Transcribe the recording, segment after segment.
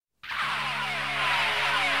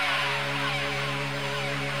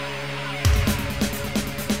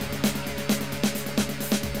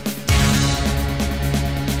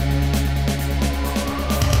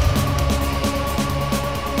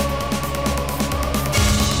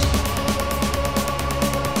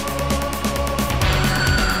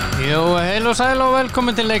Jú, heil og sæl og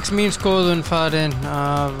velkomin til leiks mín skoðun farin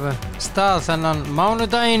af stað þennan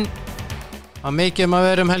mánudaginn að mikið að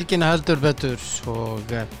vera helgina heldur betur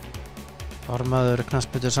og formaður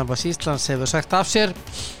Knattspyrnusambands Íslands hefur sagt af sér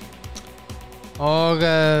og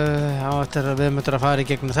eftir að við mötum að fara í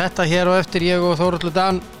gegnum þetta hér og eftir ég og Þórhallur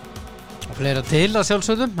Dan og fleira til að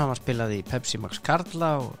sjálfsögðum. Hann var spilað í Pepsi Max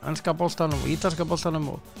Karla og enska boltanum og ítalska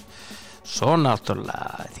boltanum og svo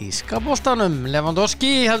náttúrulega þýska boltanum.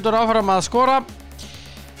 Lewandowski heldur áfram að skora.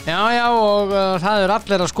 Já, og það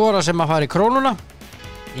allir að skora sem að fara í krónuna.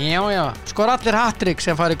 Já, skora allir hat-trick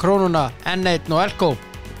sem fara í krónuna, N1 og Elko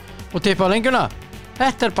og tippa á lengjuna.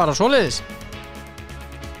 Þetta bara svoleiðis.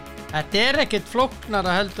 Þetta ekkert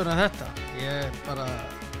flóknara heldur en þetta.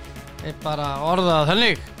 Ég bara orðað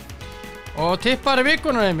þannig. Og tippari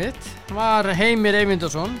vikunar einmitt var Heimir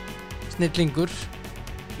Eyvindarsson, snillingur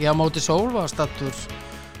í á móti Sól, var stattur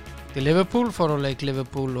til Liverpool, fór á leik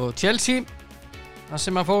Liverpool og Chelsea þar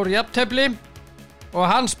sem að fór jafntefli og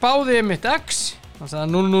hann spáði einmitt X, hann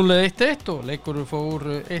sagði 0-0 1-1 og leikurinn fór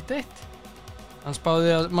 1-1. Hann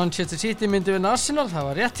spáði að Manchester City myndi vinna Arsenal, það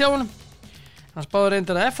var rétt hjá honum. Hann spáði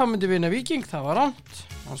reyndar að FH myndi vinna Viking, það var rangt.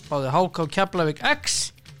 Hann spáði HK Keflavík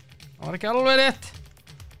X, það var ekki alveg rétt.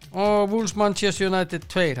 Og Wolves Manchester United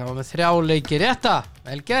 2, það var með 3 leiki rétta.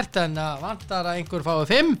 Vel gert, en vantar að einhver fái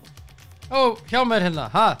 5. Og hjá mér hérna,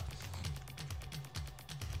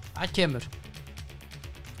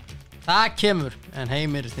 Það kemur, en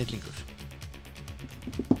Heimir snillingur.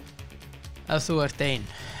 Ef þú ert ein,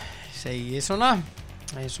 segi ég svona,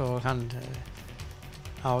 eins og hann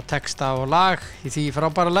á texta og lag í því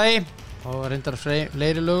frábæra lagi og reyndar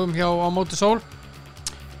fleiri lögum hjá á móti Sól.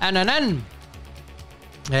 En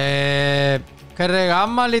hver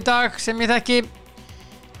afmæli í dag sem ég þekki?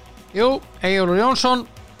 Jú, Eyjólfur Jónsson,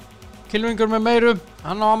 kylfingur með meiru,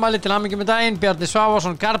 hann á afmæli til hamingju með daginn. Bjarni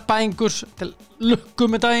Svavarsson Garbaengur til lukku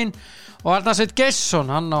með daginn og Arnar Sveinn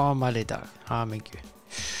Geirsson, hann á afmæli í dag, hamingju.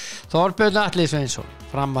 Þorbjörn Atli Sveinsson,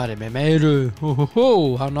 framari með meiru,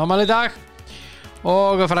 hann á afmæli í dag.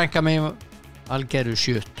 Og frænka mig Algeru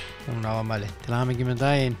Sjött, hún á afmæli til hamingju með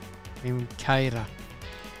daginn, mín kæra.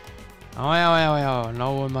 Já,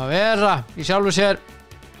 nóg að vera í sjálfu sér.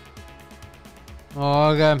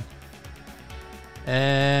 Og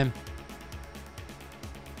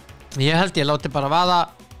ég held ég láti bara vaða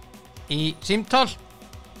í símtal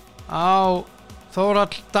á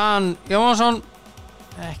Þórhall Dan Jóhansson.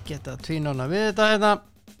 Ekkert að tvínóna við þetta hérna.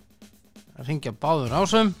 Það hringja báður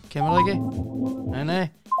ásum, kemur það ekki?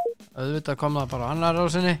 Nei, auðvitað kom það bara annar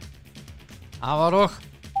ásinni. Það var og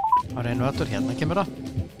reynum öllur, hérna kemur það.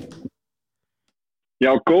 Já,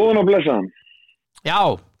 góðan og blessaðan. Já,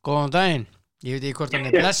 góðan daginn. Ég veit ekki hvort hann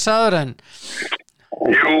blessaður, en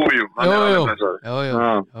Jú, hann alveg blessaður.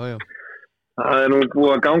 Jú. Það nú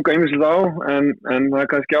búið að ganga ýmislegt á, en það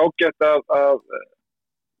kannski ágætt að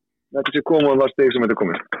þetta sé koma á það stig sem þetta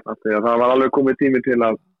komið. Það var alveg komið tími til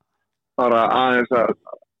að fara aðeins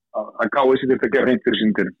að gáði sér til að gera hreint fyrir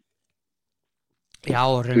sín til. Já,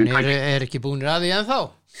 raunin ekki búnir að því ennþá.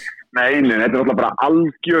 Nei, þetta alltaf bara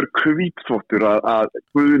algjör hvítþvottur að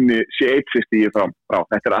Guðni sé eitt í frá.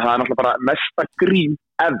 Það alltaf bara mesta grín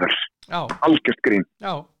ever. Já. Algjört grín.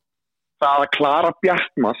 Já. Það að Klara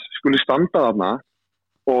Bjartmars skuli standa þarna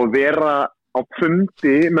og vera á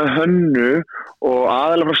fundi með Hönnu og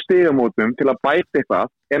aðalega frá stigamótum til að bæta eitthvað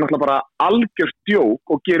náttúrulega bara algjört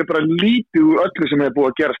djók og gerir bara lítið úr öllu sem hefur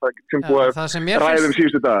búið að gerast sem búið að ræða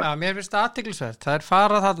síðustu dag. Já, mér finnst það athyglisvert. Það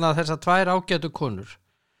farað þarna þessar 2 ágætu konur.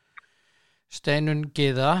 Steinun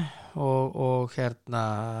Gyða og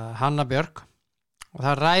Hanna Björk og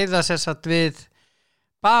það ræða sessat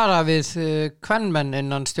bara við kvenmenn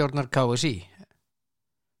innan stjórnar KSÍ.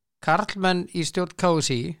 Karlmenn í stjórn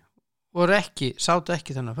KSÍ sátu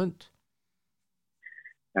ekki þennan fund.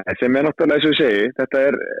 Sem náttúrulega eins og ég segi, þetta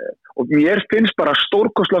og mér finnst bara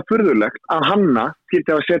stórkostlega furðulegt að Hanna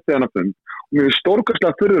skyldi hafa setið þennan fund og mér finnst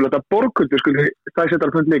stórkostlega furðulegt að Borghildur skuli það setja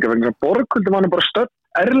þennan fund líka vegna Borghildur var bara stödd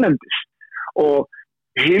erlendis og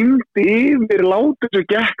hildi yfir látur sem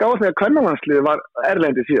gekk á þegar kvennalandsliðið var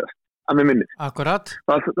erlendi síðast að með minni. Akkurat.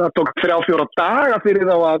 Það tók 3-4 daga fyrir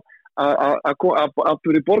þá að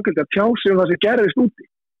fyrir Borghildur að tjá sig það sem gerðist úti.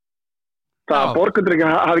 Það að Borghildur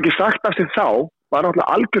hafi ekki sagt af sig þá var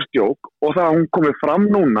náttúrulega algjörstjók og það að hún komið fram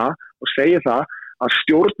núna og segja það að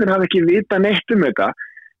stjórnir hafi ekki vita neitt þetta,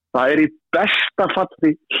 það í besta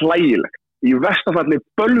falli hlægilegt, í versta falli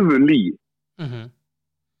bölvu lygi.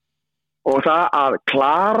 Og það að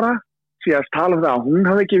Klara sé að tala það að hún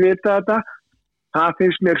hafi ekki vitað þetta það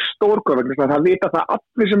finnst mér stórgóð vegna þess að það vita það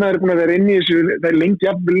allir sem eru búin að vera inn í þessu þeir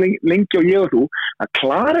lengi og ég og þú að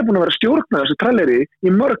Klara er búin að vera stjórna þessu tralleri í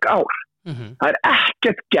mörg ár. Það er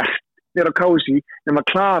ekkert gert þegar á KSÍ nema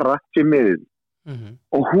Klara sé með því.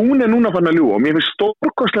 Og hún er núna farin að ljúga og mér finnst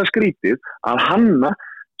stórkostlega skrítið að Hanna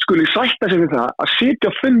skuli sætta sig við það að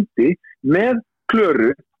sitja á fundi með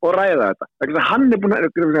Klöru og ræða þetta. Þannig að hann er búin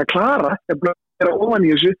að Klara er búin að vera ofan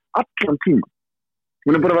í þessu allan tíma.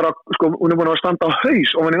 Hún er búin að vera, hún er búin að standa á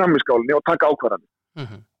haus ofan í nammiskálinni og taka ákvarðanir.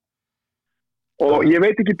 Og ég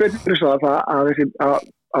veit ekki betur þess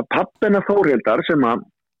að pappina Þórhildar sem að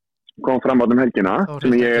kom fram á helgina,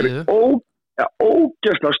 sem ég er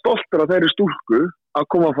ógeðslega stoltur af þeirri stúlku að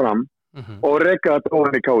koma fram og reka þetta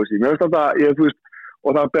ofan í KSÍ. Mér finnst þetta,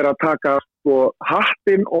 og það ber að taka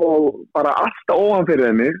hattinn og bara alltaf ofan fyrir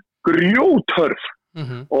henni, grjóthörf.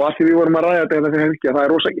 Og að því við vorum að ræða þetta fyrir helgi, það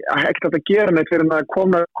er rosa ekkert að gera neitt fyrir að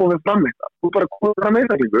komið fram eitthvað. Þú bara komið fram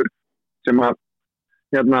einstaklingur sem að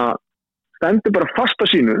stendur bara fast á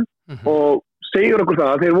sínu og segir okkur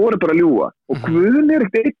það að þeir voru bara að ljúga. Og Guðni er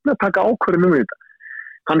ekkert einn að taka ákvörðun þetta.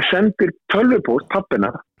 Hann sendir tölvupóst pappina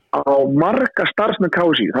á marga starfsmenn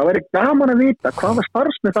KSÍ. Það væri gaman að vita hvaða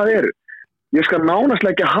starfsmenn það eru. Ég skal nánast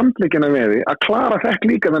leggja handleggina með því að Klara þekk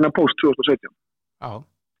líka þennan póst 2017.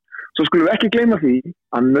 Svo skulum við ekki gleyma því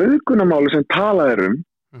að nauðgunamáli sem talað er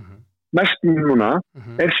mest núna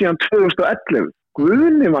er síðan 2011.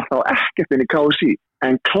 Guðni var þá ekkert inn í KSÍ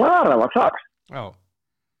en Klara var þar.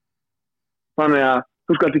 Þannig að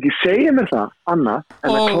þú skalt ekki segja mér það annað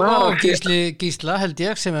en að Klara og Gísla held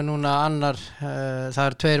ég sem er núna annar það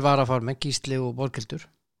er 2 varaformenn, Gísli og Borghildur.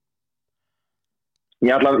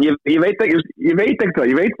 Ég veit ekki það,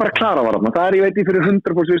 ég veit bara Klara var þarna, það er ég veit fyrir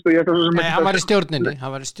 100% og ég ætla svo sem hann var í stjórninni.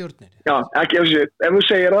 Já, ekki ef þú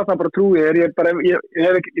segir það bara trúi ég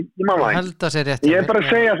hef ekki, ég má það. Held að segja rétt. Ég er bara að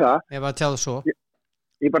segja það. Ég var að tjáða svo.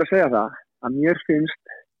 Ég er bara að segja það að mér finnst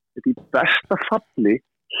þetta í besta falli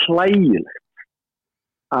hlægilegt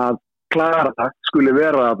að Klara skuli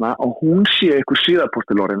vera þarna og hún sé eitthvað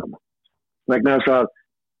síðarpostilorinn vegna þess að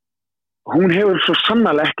hún hefur svo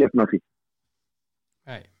sannarlega ekki eftir því.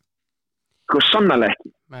 Nei. Svo sannarlega ekki.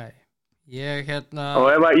 Nei. Og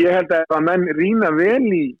ég held að ef að menn rýna vel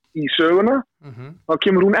í söguna þá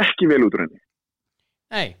kemur hún ekki vel út úr henni.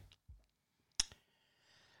 Nei.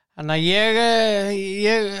 Þannig að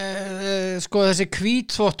ég sko þessi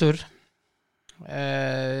hvítþvottur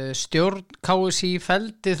stjórn KSÍ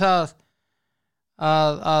felldi það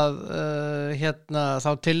að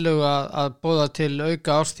þá tillögu að boða til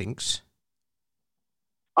auka ársþings.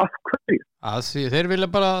 Af hverju? Að því þeir vilja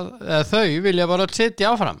bara þau vilja bara sitja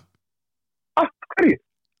áfram. Af hverju?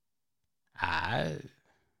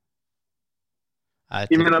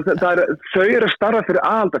 Ég meina þau eru að starfa fyrir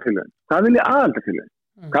aðaldarfélögin. Það vilja aðaldarfélögin.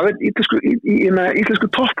 Hvað veit íslensku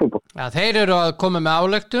toppfótbolti? Ja, þeir eru að koma með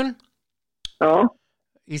álegtun. Já.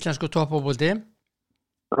 Íslensku toppfótbolti.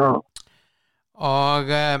 Já.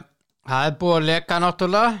 Og það er búið að leka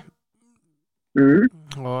náttúrulega.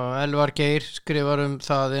 Og Elvar Geir skrifar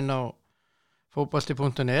það inn á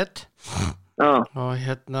fótbolti.net. Já. Og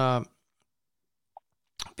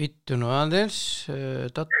býttu nú aðeins.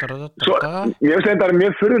 Svo, ég veist þetta er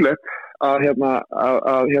mjög furðulegt að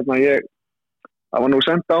ég það var nú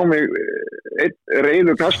sendt á mig einn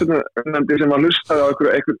reiður knattspyrnunefndi sem var hlustaði á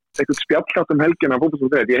eitthvað spjallhátt helgina á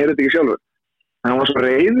fótbolti.net, ég heyrði þetta ekki sjálfur. En hann var svo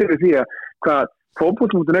reiður við því að hvað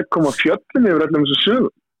fótbolti.net kom á fjöllum yfir öllum þessu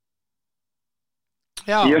sögum.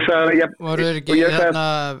 Já, voru ekki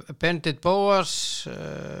Bendit Bóas,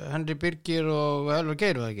 Henry Birgir og Elvar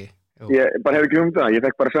Geir, var ekki? Ég bara hef ekki það, ég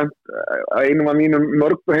fekk bara sendt að einum af mínum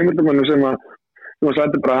mörgu heimildamönnum sem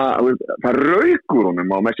sagði bara það rauk úr honum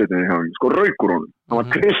á messaginu hjá hann, rauk úr honum, hann var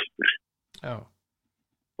trilltur. Já.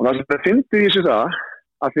 Og það sem það fyndi í þessu það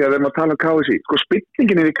að því að við erum að tala um KSÍ,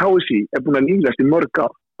 spillingin í KSÍ er búin að líðast í mörg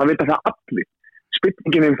ár, það veit að það allir.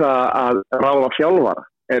 Spillingin það að ráða þjálfara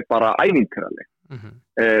er bara ævintýraleg.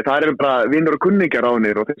 Það eru bara vinur og kunningjar á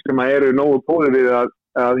henni og þeir sem eru nógu góðir við að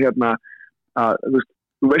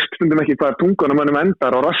þú veist stundum ekki hvað tungunum mönnum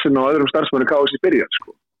endar á rassinu og öðrum starfsmönnum KSÍ byrjar,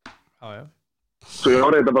 Já. Svo ég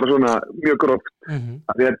árið þetta bara svona mjög gróft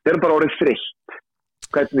að þetta er bara orðið þreytt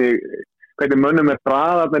hvernig mönnum er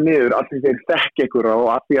draðað með niður af því þeir þekki ykkur og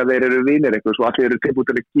af því að þeir eru vinir ykkur og af því þeir eru tilbúin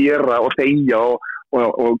til að gera og þegja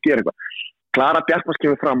og gera eitthvað. Klara Bjartmars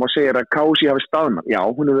kemur fram og segir að KSÍ hafi staðnað. Já,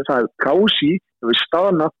 hún hefur sagt að KSÍ hefur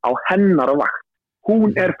staðnað á hennar vakt. Hún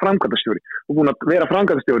er framkvæmdastjóri og hún að vera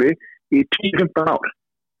framkvæmdastjóri í 10-15 ár.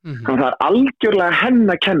 Þannig að það er algjörlega henn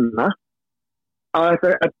að kenna að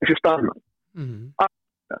þetta sé staðnað.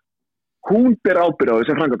 Hún ber ábyrgð á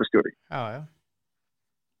þessi framkvæmdastjóri. Já.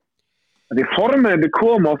 Því formenni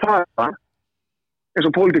koma og fara eins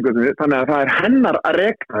og pólitíkusnir, þannig að það hennar að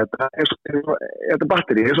reka þetta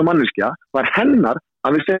batteri, eins og manneskja, það hennar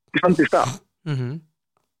að við setjum standi í stað.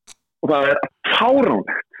 Og það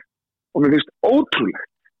fáránlegt og mér finnst ótrúlegt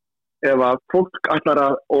ef að fólk ætlar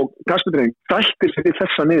að, og knattspyrnudreng sættir sig við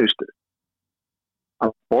þessa niðurstöðu.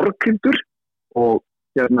 Að borghindur og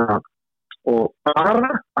bara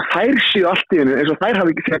að þær séu allt í hennu eins og þær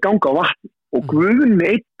hafi ekki séð að ganga á vatn og Guðni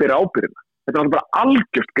einn beri ábyrgðina. Þetta var bara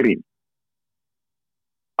algjört grín.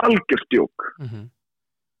 Algjört djók.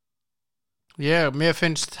 Mér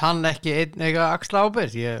finnst hann ekki einn eiga axla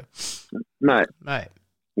ábyrgð. Nei.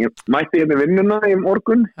 Ég mætti hérna vinnuna í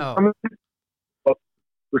morgun og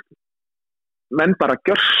menn bara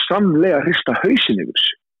gjörsamlega hrista hausinn yfir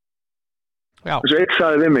þessu. Þessu eitt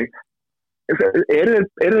sagði við mig, eru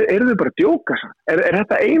þið bara að djóka saman? Er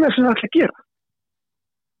þetta eina sem það ætla að gera?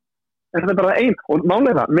 Er þetta bara einn? Og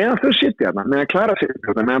málega það, meðan þau sitja þarna, meðan Klara sitja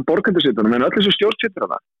þarna, meðan Borghildur sitja þarna, meðan öll þessu stjórn sitja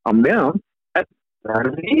þarna, á meðan það er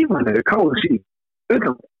rífanir KSÍ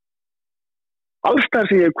utan. Alls þar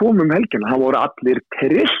sem ég kom helgina, það voru allir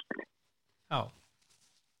trilltir.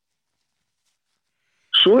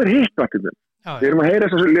 Svo hitt vatnum. Við erum að heyra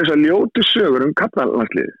þess að ljótu sögur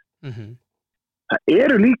karlalandsliðið. Það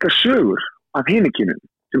eru líka sögur af hinikynum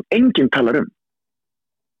sem enginn talar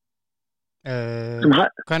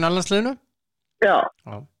Hvernig landsliðinu? Já.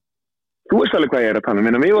 Þú veist alveg hvað ég er að tala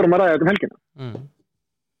um, við vorum að ræða þetta helgina.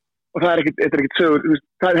 Og það er ekkert sögur, og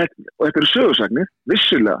þetta eru sögursagnir,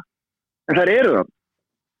 vissulega, en það eru það.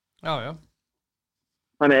 Já.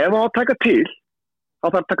 Þannig ef það á að taka til, þá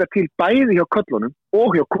þarf að taka til bæði hjá köllunum og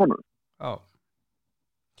hjá konunum.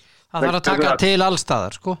 Það þarf að taka til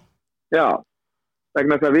allstaðar, sko. Já,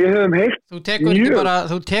 vegna þess að við höfum heyrt þú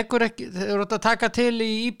tekur ekki, þegar þú ert að taka til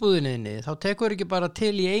í íbúðinni, þá tekur ekki bara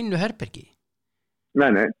til í einu herbergi.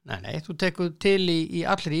 Nei, þú tekur til í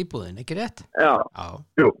allir íbúðinni, ekki rétt? Já.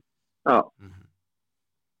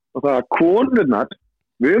 Og það að konurnar,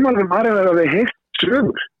 við höfum alveg margir að við heyrt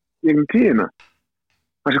sögur í einhvern tíðina.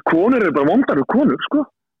 Þessi konur eru bara vondar við konur, sko.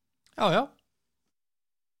 Já.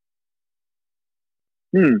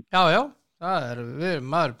 Já, maður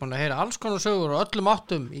er búin að heyra alls konar sögur og öllum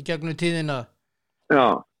áttum í gegnum tíðina.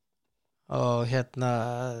 Já. Og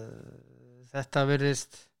þetta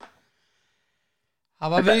virðist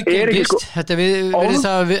hafa viðgengist,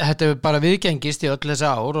 þetta er bara viðgengist í öll þessi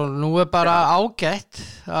ár og nú er bara ágætt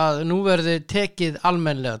að nú verði tekið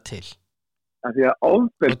almennlega til. Því að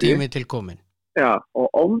ofbeldi, og tími til komin. Já, og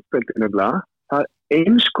ofbeldi nefnilega, það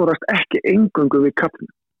einskorast ekki eingöngu við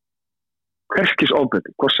karlmenn. Hverskis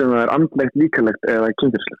ofbeldi, hvort sem það er andlegt, líkamlegt eða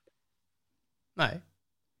kynferðislegt. Nei.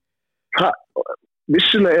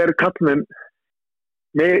 Vissulega er karlmenn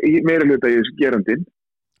meira hluta í þessu gerandinn,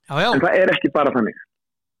 en það er ekki bara þannig.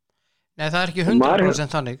 Nei, það er ekki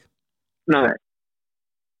 100% þannig. Nei.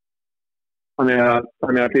 Þannig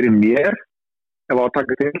að fyrir mér, ef á að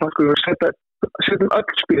taka til, þá skulum við setja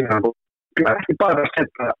öll spilina og ekki bara að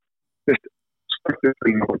setja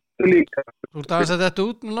spilina og líka. Þú ert að setja þetta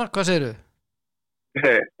út núna, hvað segirðu? Ef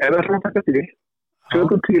það er að taka til,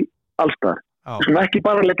 setjum til allstar. Við skulum ekki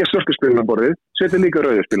bara leggja svörtu spilina borðið, setjum líka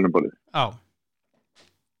rauðu spilina borðið. Já.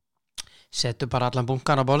 Settu bara allan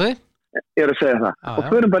bunkan á borðið? Ég er að segja það. Og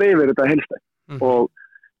förum bara yfir þetta helstætt. Og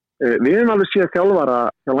við höfum alveg séð þjálfara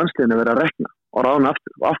hjá landsliðinu verið að rekna og ráðna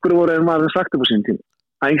aftur. Og af hverju voru maður sagt upp á sín tíma?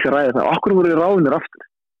 Það er ekki að ræða það. Og af hverju voru ráðnir aftur?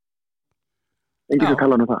 Enginn sem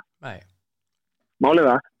tala um það. Nei. Málið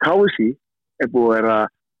það, KSÍ er búið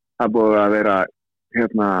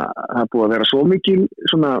að vera svo mikil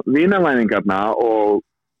svona vinavæningarna og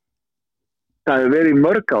það hefur verið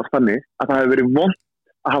mörg ár þannig að það hefur verið vont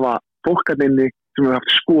að hafa fólkarninni sem hefur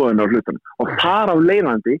haft skoðun á hlutunum og þar af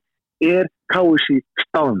leiðandi er KSÍ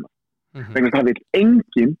stáðum. Þannig að það vil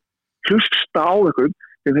enginn hlusta á einhvern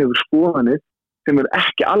sem hefur skoðanir sem er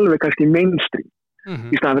ekki alveg kannski mainstream.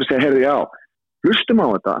 Í staðan fyrir að segja, heyrðu, já, hlustum á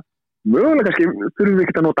þetta, mögulega kannski þurfum við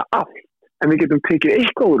ekki að nota allt, en við getum tekið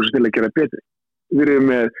eitthvað úr þessu til að gera betri. Við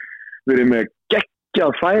erum með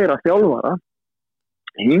geggjað færa þjálfara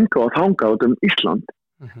hinga og þanga út Ísland.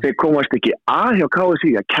 Þeir komast ekki að hjá KSÍ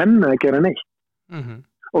að kenna að gera neitt.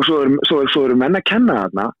 Og svo eru menn að kenna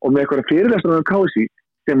þarna og með eitthvað fyrirlestur KSÍ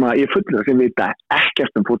sem að ég fullur sem vita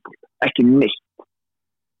ekkert fútbol, ekki neitt.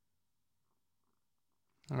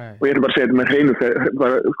 Nei. Og ég er bara að segja þetta með hreinu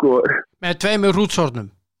með 2 hrútsornum.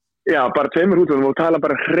 Já, bara 2 hrútsornum og tala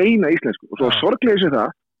bara hreina íslensku. Og svo sorglega sem það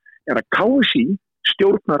er að KSÍ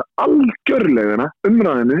stjórnar algjörleguna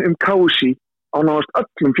umræðinu KSÍ á nánast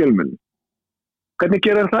öllum fjölmiðlum. Hvernig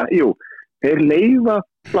gerir það? Jú, þeir leyfa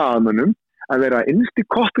blaðamönnum að vera innst í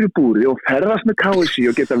koppur í búri og ferðast með KSÍ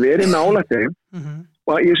og geta verið nálægt þeim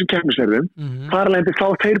og í þessum keppnisverðum þar alveg þá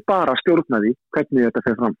þeir bara stjórna því hvernig þetta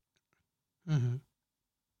fer fram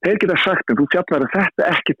þeir geta sagt þú fjallar þetta,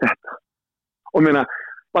 ekki þetta og meina,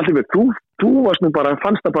 Valdimir, þú varst nú bara,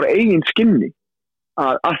 fannst það bara eigin skinni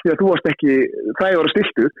að því að þú varst ekki þægur og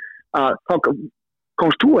stiltur að þá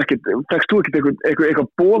komst þú ekkert eitthvað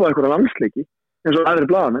bóða eitthvað landsleiki eins og aðrir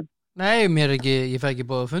blaðamenn. Nei, ég fæ ekki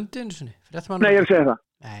bóða fundi einu sinni. Nei, ég er að segja það.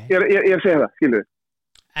 Ég er að segja það, skilur.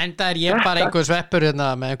 Enda ég bara einhver sveppur hérna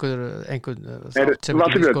með einhver þátt sem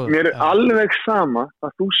ekki skoður. Mér er alveg sama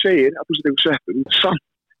að þú segir að þú setur einhver sveppur samt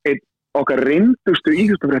einn okkar reyndustu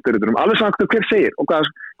íþjóðstafréttariturum, alveg samt hver segir og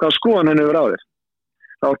hvað skoðan henni yfir á þér.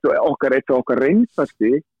 Þá ertu okkar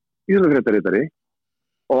reyndasti íþjóðstafréttaritari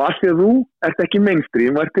og allt því að þú ert ekki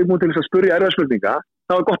mainstream og ert tilbúin til þess að spyrja erfiða spurninga,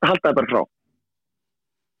 þá er gott að halda það bara frá.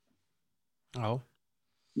 Já.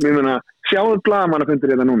 Mér meina, sjáðu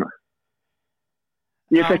blaðamannafundir þetta núna.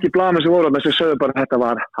 Ég þekki blaðamenn sem voru þarna sem sögðu bara að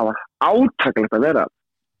það var átaklegt að vera.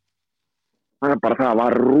 Það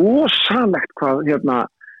var rosalegt hvað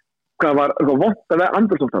var vont að vera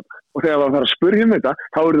andrúmsloft þarna. Og þegar það var að fara að spyrja þetta,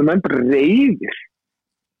 þá eru menn bara reiðir.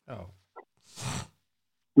 Já.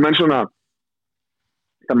 Menn svona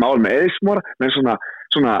þetta mál með eðismora, menn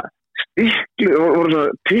svona stiklu, voru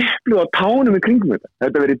svona tipplu á tánum í kringum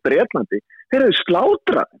þetta verið í Bretlandi, þeir hefðu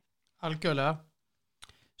slátrað algjörlega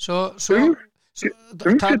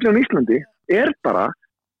umfjöllun í Íslandi er bara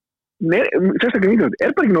sérstaklega í Íslandi,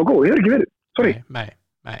 er bara ekki nógu góð, hefur ekki verið, sorry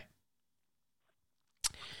nei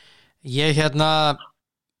ég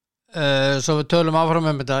svo við tölum áfram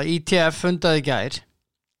þetta, ITF fundaði í gær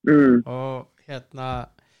og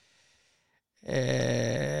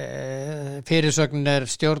fyrirsögnin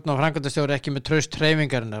stjórn og framkvæmdastjóri ekki með traust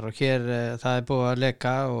hreyfingarinnar og hér það er búið að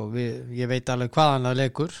leka og ég veit alveg hvaðan það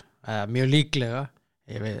lekur mjög líklega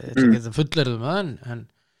ég veit ekki þetta fullirðum en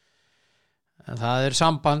það er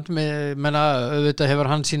samband menna auðvitað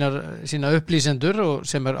hefur hann sína upplýsendur og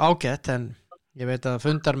sem er ágætt en ég veit að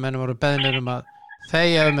fundarmenn voru beðnir að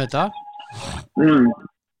þegja þetta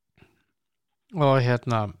og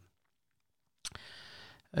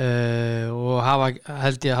og hafa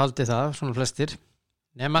held ég haldið það svona flestir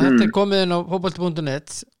nema þetta er komið inn á fótbolti.net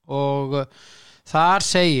og þar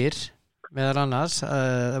segir meðal annars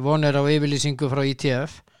vonir á yfirlýsingu frá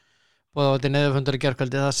ITF og það var neðurfundar í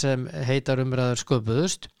gærkvöldi það sem heitar umræður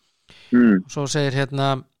sköpuðust svo segir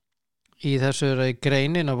í þessu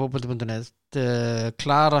greinin á fótbolti.net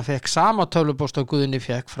Klara fekk sama tölvupóst á Guðni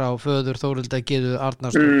fekk frá föður Þórhildi Gyðu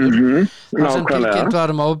Arnarsdóttur þar sem tilkynnt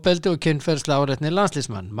var ofbeldi og kynferðislega áreitni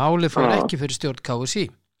landsliðsmann. Málið fór ekki fyrir stjórn KSÍ.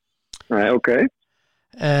 Nei, ok.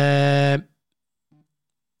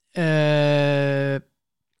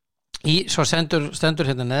 Svo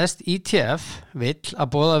stendur hérna neðst ITF vill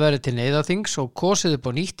að boða verið til neyðarþings og kosið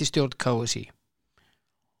upp á nýtt í stjórn KSÍ.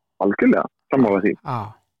 Algjörlega, sammála því.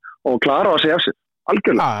 Og Klara að segja af sér.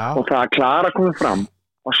 Algjörlega. Og það að Klara komið fram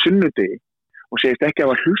á sunnudegi og segist ekki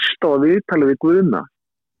að hlusta á viðtalið við Guðna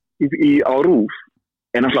á RÚV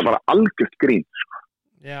er náttúrulega bara algjört grín sko.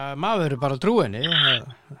 Já, maður er bara trúinni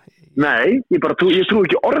Nei, ég trú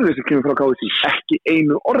ekki orðið sem kemur frá KSÍ ekki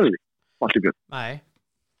einu orði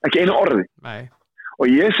ekki einu orði og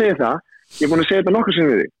ég segi það, ég er búin að segja þetta nokkuð sem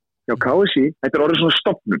við þig hjá KSÍ, þetta er orðið svona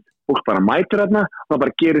stofnun fólk bara mætir þarna og það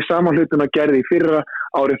bara gerir saman hlutum að gerði í fyrra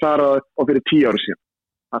árið þar og fyrir 10 ára síðan.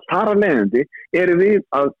 Að þar að leiðandi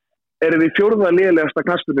erum við fjórða lélegasta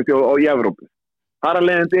knattspyrnuþjóð í Evrópu. Þar að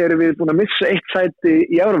leiðandi erum við búin að missa 1 sæti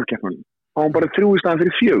í Evrópukeppninni. Það var bara 3 í staðan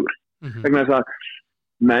fyrir 4. Vegna þess að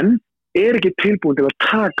menn er ekki tilbúin til að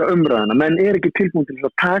taka umræðuna, menn er ekki tilbúin til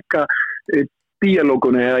að taka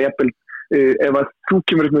dialóguna eða jafnvel ef að þú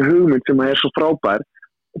kemur upp með hugmynd sem er svo frábær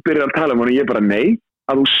og byrjar að tala og ég bara nei,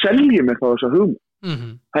 að þú seljir mér þá þessa hugmynd.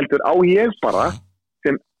 Heldur á ég bara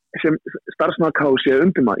sem starfsmaður KSÍ eða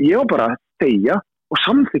undirmaður, ég var bara að þegja og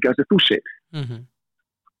samþykja þess að þú segir.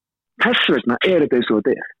 Þess vegna er þetta eins og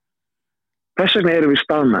þetta er. Þess vegna erum við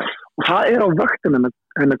staðnæður og það er á vaktin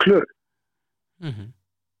hennar Klöru.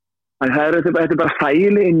 Þetta er bara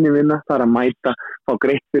þægileg innivinna, það er að mæta, fá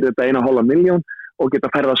greitt fyrir þetta 1,5 milljón og geta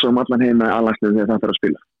ferðast svo allan heim með alhagsliðum þegar það fer að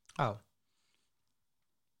spila.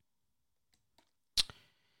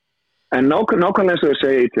 En nákvæmlega eins og ég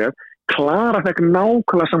segi ITF, Klara fekk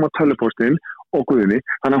nákvæmlega sama tölvupóstinn og Guðni,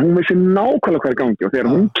 þannig að hún vissi nákvæmlega hvað er gangi og þegar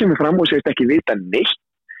hún kemur fram og segist ekki vita neitt,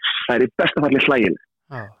 það er í besta falli hlægileg.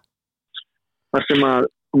 Þar sem að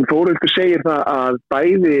hún Þórhildur segir það að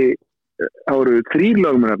bæði það voru 3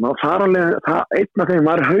 lögmenn og þar alveg, einn af þeim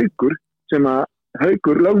var Haukur sem að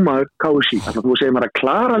Haukur lögmaður KSÍ, þannig að þú segir maður að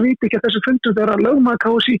Klara viti ekki að þessu fundu þegar lögmaður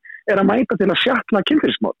KSÍ að mæta til að sjatla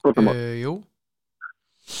kynferðismál. Jú.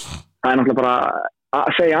 Það náttúrulega bara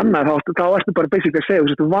að segja annað, þá ertu bara basically að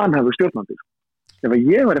segja þú vanhæfur stjórnandi. Ef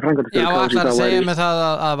ég væri framkvæmdastjóri KSÍ, þá væri... Já, segja mig það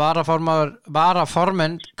að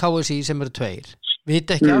varaformenn KSÍ sem eru 2,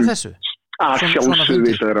 viti ekki af þessu. Að sjálfsögðu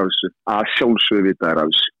vita þær af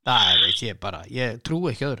þessu. Það veit ég bara, ég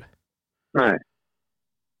trúi ekki öðru. Nei.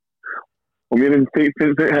 Og mér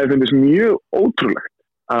hefði finnst mjög ótrúlegt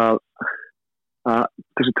að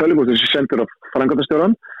þessi tölvupóstur sé sendur á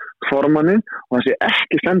framkvæmdastjórann, formannin og það sé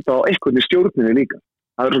ekki senda á einhvern í stjórninni líka.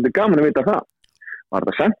 Það er svolítið gaman að vita það. Var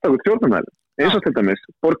það senda á stjórnarmæli, eins og til dæmis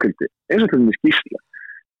Borghildi, eins og til dæmis Gísla,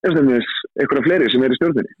 eins og til dæmis einhverja fleiri sem er í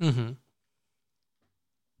stjórninni.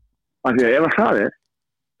 Af því að ef það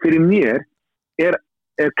fyrir mér er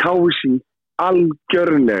KSÍ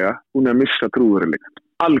algjörlega hún að missa trúverðuleika.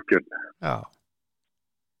 Algjörlega. Já.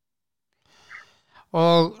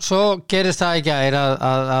 Og svo gerist það í gær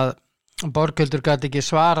að Borghildur gat ekki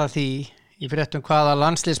svara því í fréttum hvaða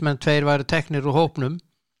landsliðsmenn 2 væru teknir úr hópnum.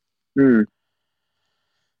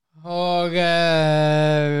 Og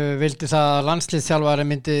vildi það að landsliðsþjálfari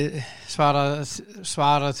myndi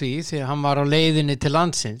svara því að hann var á leiðinni til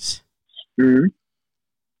landsins.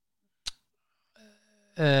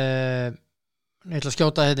 Ég ætla að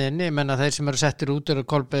skjóta hérna inn, ég menna þeir sem eru settir út eru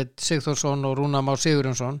Kolbeinn Sigþórsson og Rúnar Már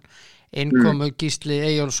Sigurjónsson, innkomu Gísli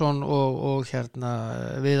Eyjólfsson og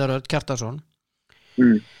Viðar Örn Kjartansson.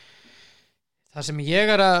 Það sem ég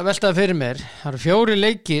er að velta fyrir mér, það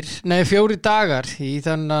eru 4 dagar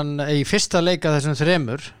í fyrsta leika þessum 3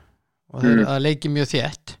 og þeir að leiki mjög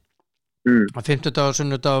þétt á 50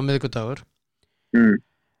 sunnudag og miðvikudagur.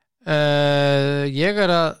 Ég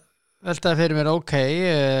er að veltaði fyrir mér,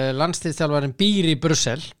 landsliðsþjálfarinn býr í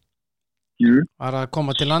Brussel, var að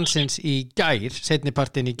koma til landsins í gær,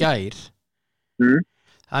 seinnipartinn í gær.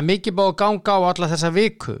 Það er mikið búið að ganga á alla þessa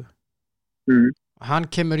viku. Hann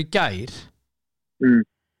kemur í gær. Jú,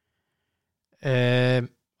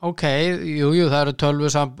 það eru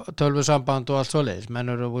tölvusamband og allt svoleiðis,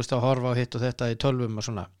 menn eru að horfa á hitt og þetta í tölvum og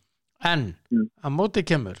svona. En, að móti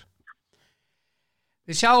kemur.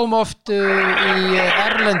 Við sjáum oft í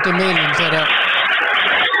erlendum miðlum þegar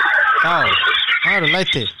það eru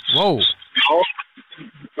læti. Wow.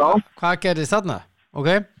 Já. Hvað gerðist þarna?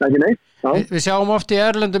 Ekki neitt. Við sjáum oft í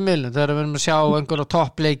erlendum miðlum þegar við erum að sjá einhverja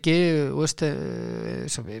toppleiki, við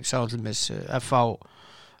sjáum til dæmis FH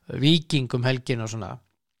Víking helgin og svona.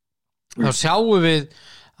 Þá sjáum við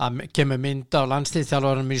að kemur mynd af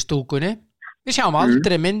landsliðsþjálfaranum í stúkunni. Við sjáum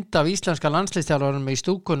aldrei mynd af íslenska landsliðsþjálfaranum í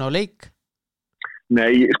stúkunni á leik.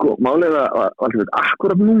 Nei, málið að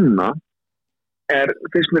akkurat núna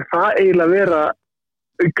finnst mér það eiginlega að vera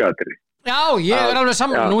aukaatriði. Já, ég er alveg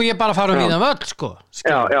saman, nú ég bara fara í það völd,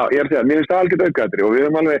 Já, ég er að segja, mér finnst það algjört aukaatriði og við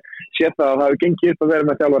höfum alveg séð það að það hefur gengið upp að vera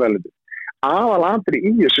með þjálfara erlendis. Aðalatriði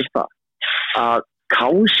í þessu það að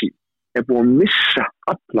KSÍ er búið að missa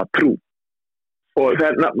alla trú. Og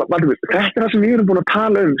þetta er það sem við erum búin að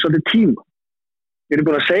tala svolítið tíma. Við erum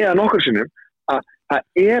búin að segja það nokkur sinnum að það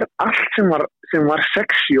er allt sem var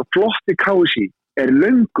sexy og flott í KSÍ er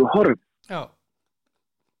löngu horfið. Já.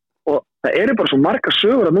 Og það eru bara svo marga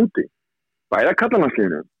sögur að núti, bæða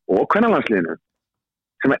karlalandsliðinu og kvennalandsliðinu,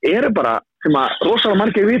 sem að rosalega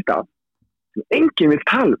margir vita sem enginn vill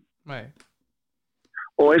tala um. Nei.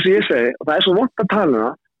 Og eins og ég segi, það er svo vont að tala um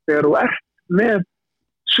það þegar þú ert með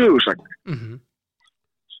sögursagnir.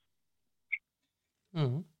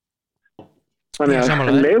 Þannig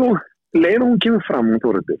að leið hún kemur fram og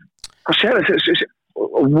Þórhildur, það sér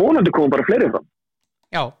og vonandi koma bara fleiri fram.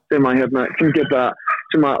 Já. Sem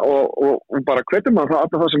bara hvetur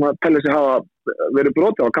maður það sem að telja sig hafa verið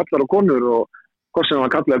brotið á kallar og konur og hvort sem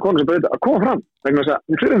var kallar og konur sem brotið að koma fram vegna þess að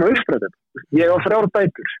við þurfum að uppræta þetta. Ég á 3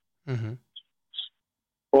 dætur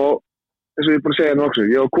og eins og ég bara segja nú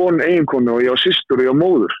ég á eiginkonu og ég á systur og ég á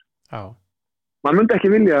móður. Já. Man myndi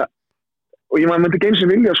ekki vilja og maður myndi ekki eins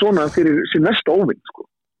og vilja svona fyrir sín mesta óvinn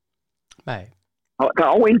Nei.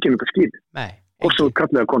 Það á enginn þetta skýr. Nei. Og svo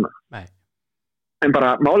kallar og konar. Nei. En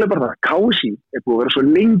málið bara það, KSÍ er búið að vera svo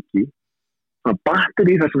lengi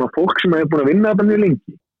batteri í það sem að fólk sem hefur búin að vinna þetta mjög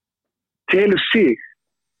lengi telur sig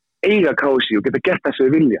eiga KSÍ og geta gert það sem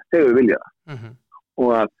við vilja, þegar við vilja það. Og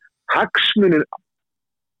að hagsmunir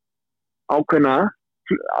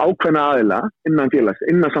ákveðna aðila innan félags,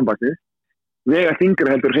 innan sambandsins vega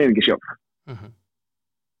þyngra heldur hreyfingi sjálf.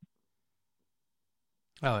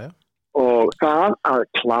 Já. Og það að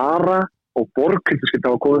Klara og Borghildur skyldi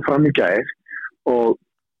hafa komið fram í gær og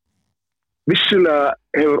vissulega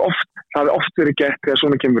það hefur oft verið gert þegar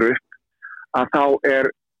svona kemur upp að þá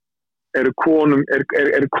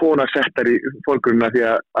eru konar settar í fólkurinn að því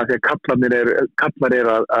að kallar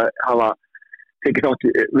eru að hafa tekið þátt í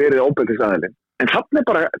verið óbeldisæðilin. En þarna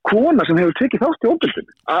bara kona sem hefur tekið þátt í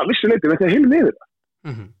óbeldinu að vissu leyti með því að hilja niður það.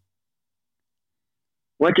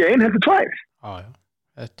 Og ekki ein heldur tvær.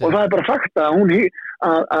 Og það bara fakta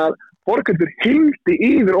að Borghildur hildi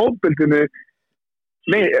yfir óbeldinu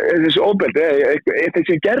þessu óbeldi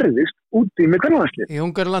þessi gerðist úti með kvennalandslið. Í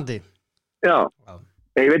Ungverjalandi? Já.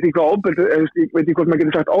 Ég veit ekki hvað óbeldi, ég veit ekki hvort maður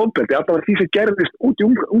getur sagt óbeldi, alltaf var því sem gerðist út í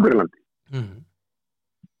Ungverjalandi.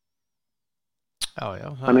 Já.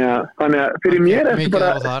 Þannig að fyrir mér er þetta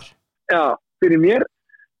bara, já, fyrir mér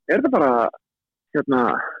er þetta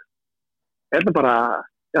bara,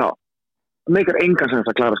 já, það meikar engan sem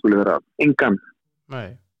það Klara skuli vera, engan. Nei.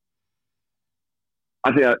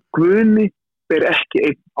 Af því að Guðni ber ekki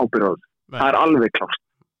einn ábyrgð á þessu. Það er alveg klárt.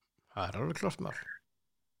 Það er alveg klárt mál.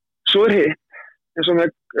 Svo er hitt, eins og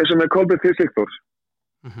með Kolbjörn Sigþórs.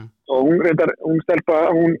 Og hún stelpa,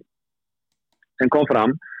 sem kom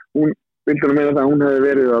fram, hún vildi nú meina það að hún hefði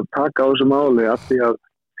verið að taka á þessu máli af því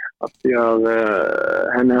að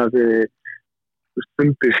henni hefði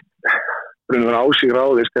fundist á sig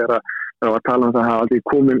ráðist þegar það var að tala um það að það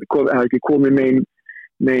ekki komið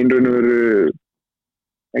nein raunveru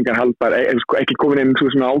engar haldbar, ekki komin inn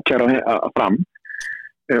svona ákæra fram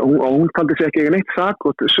og hún taldi sig ekki neitt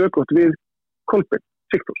sökótt við Kolbeinn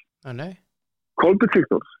Sigþórs. Nei. Kolbeinn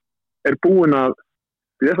Sigþórs er búinn að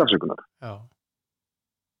biðjast afsökunar. Já.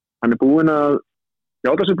 Hann er búinn að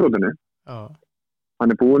játa sig brotinu. Já.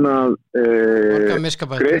 Hann er búinn að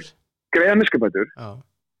greiða miskabætur. Já.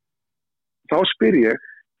 Þá spyr ég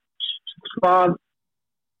hvað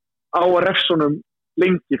á að refsunum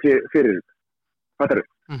lengi fyrir þetta er.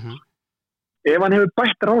 Ef hann hefur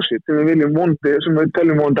bætt rásitt sem við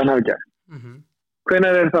teljum vondi hann hafi gert.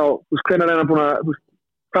 Hvenær er hann búin að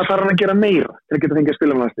hvað þarf hann að gera meira til að geta fengið að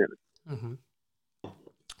spila með landsliðinu?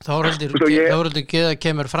 Þórhildur Gyða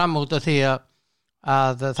kemur fram út af því að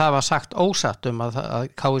það var sagt ósatt að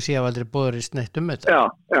KSÍ hafa aldrei boðist neitt þetta. Já.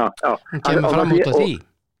 Hún kemur fram út af því.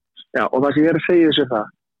 Já, og það sem ég er að segja þessu það.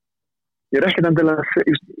 Ég er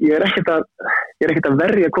ekkert að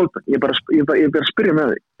verja Kolbeinn. Ég er bara að spyrja með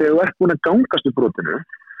þig. Þegar þú ert búin að gangast úr brotinu,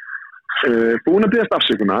 búin að biðjast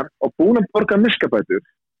afsökunar og búin að borga miskabætur,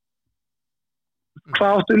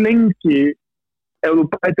 hvað áttu lengi ef þú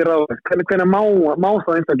bætir á þetta? Hvernig má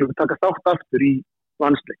það einstaklega taka þátt aftur í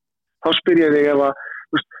landsleik? Þá spyr ég þig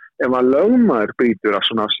ef að lögmaður brýtur af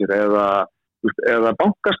svona af sér eða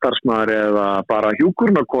bankastarfsmaður eða bara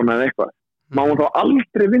hjúkrunarkona eða eitthvað. Má hún þá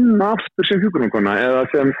aldrei vinna aftur sem hjúkrunarkona eða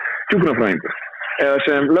sem hjúkrunarfræðingur eða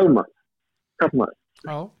sem lögmaður, kallmaður.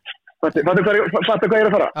 Já. Fattu hvað ég er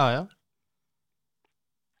að fara? Já.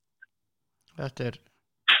 Þetta er...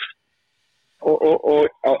 Og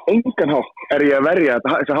á engan hátt er ég að verja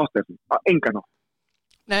þessi háttefni. Á engan hátt.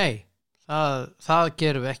 Nei, það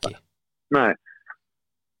gerum við ekki. Nei.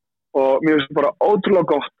 Og mér finnst bara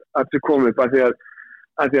ótrúlega gott að þið komið upp að því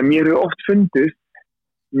að mér hefur oft fundist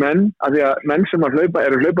menn sem að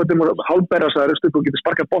eru hlaupandum og hálfberðarsæður stup og getur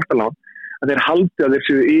sparkað boltalangt að þeir haldi að þeir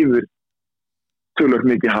séu yfir tölvöld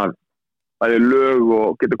mikið hafð. Það er lög og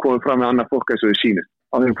getur komið fram með annað fólk eins og þau sýnist.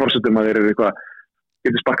 Á þeim forsetum að þeir eru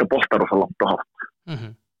getur sparkað boltar og það langt og hátt.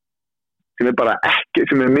 Sem er bara ekki,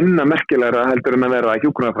 sem er minna merkilegra heldur en að vera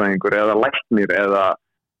hjúkrunarfræðingur eða læknir eða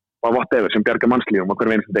whatever sem bjargar mannslífum á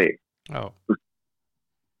hverju einasta degi. Já.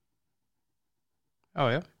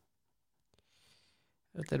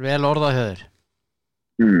 Þetta er vel orðað hjá þér.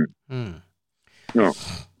 Já.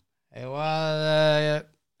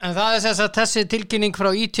 En það er þess að þessi tilkynning frá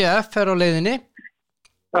ITF er á leiðinni.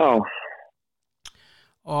 Já.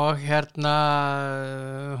 Og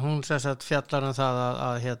hún þess að fjallar það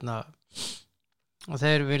að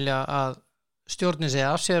þeir vilja að stjórnin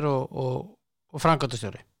segja af sér og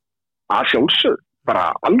framkvæmdastjóri. Að sjálfsögðu,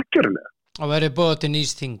 bara algjörlega. Og verið búið til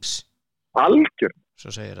nýs þings. Algjörlega. Svo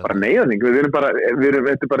segir það. Bara neyðning,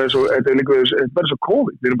 þetta er bara svo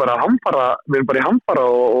COVID, við erum bara í hamfara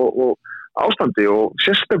og ástandi og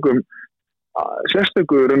sérstökum þetta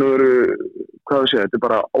er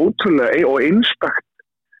bara ótrúlega og einstakt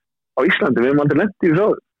á Íslandi, við erum aldrei lent í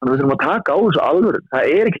þessu, þannig að við þurfum að taka á þessu alvöru. Það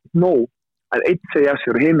er ekki nóg að einn segja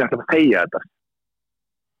sér og hinn ætla að þegja þetta.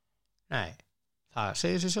 Nei, það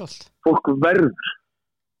segir sér sjálft. Fólk verður.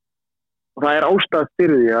 Og það er ástæð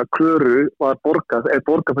fyrir því að Klöru var borgað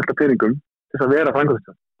fullt af peningum til að vera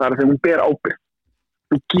framkvæmdastjóri. Það er þegar hún ber ábyrgð.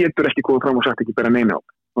 Þú getur ekki komið fram og sagt ekki bera neina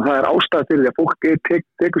ábyrgð. Og það er ástæð fyrir því að fólk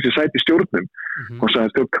tekur sér sæti í stjórnum og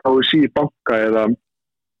sagði stjórn KSÍ í banka eða í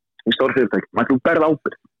stórfyrirtækjum. Þú berð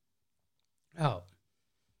ábyrgð. Já.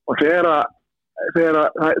 Og þegar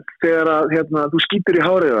þegar þú skýtur í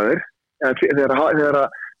hárið á þér,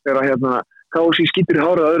 þegar KSÍ skýtur í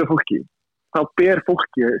hárið á öðru fólki, þá ber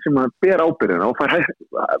fólki sem ber ábyrgðina og fær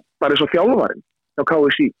bara eins og þjálfarinn hjá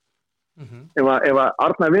KSÍ. Ef að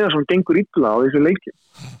Arnar Viðarsson gengur illa á þessu leiki,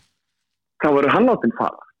 þá verður hann látinn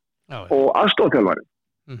fara. Og aðstoðarþjálfarinn,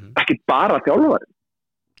 ekki bara þjálfarinn.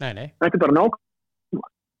 Nei. Þetta er bara nákvæmlega.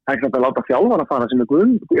 Það er ekki að láta þjálfara fara sem er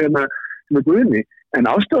guðni, en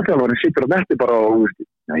aðstoðarþjálfarinn situr á netti bara og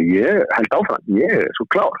ég held áfram, ég er svo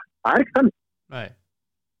klár. Það er ekki þannig. Nei.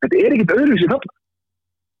 Þetta er ekkert öðruvísi þarna.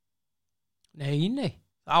 Nei.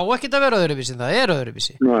 Á ekkert að vera öðruvísi, það er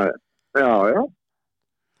öðruvísi. Nei, já.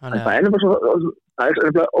 Það er bara svo, það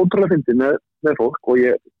er ótrúlega fyndið með fólk og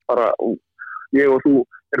ég og þú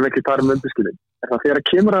erum ekki þar undirskilin. Það þegar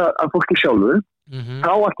kemur að fólki sjálfu,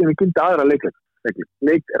 þá allt við gildi aðra leikreglur.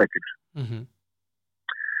 En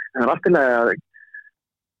það er allt í lagi að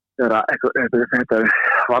þegar þetta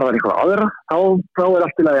varðar eitthvað aðra, þá er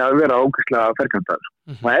allt í lagi að vera ógeðslega ferkantaður.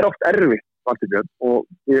 Það er oft erfitt, Valtýr, og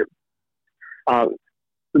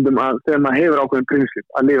stundum að þegar maður hefur ákveðin prinsip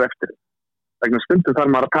að lifa eftir þetta. Vegna stundum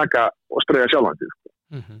þarf maður að taka og strauja sjálfan sig.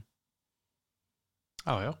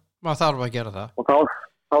 Já, maður þarf að gera það. Og þá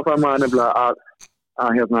þarf maður nefnilega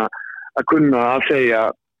að kunna að segja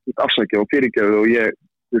afsækja og fyrirgefðu og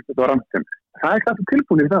þetta var rangt. Það er alltaf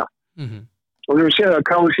tilbúin í það. Og við höfum séð að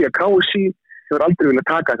KSÍ hefur aldrei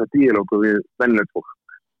viljað taka þetta díalógu við venjulegt fólk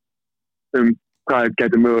hvað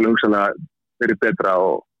getur mögulega hugsanlega verið betra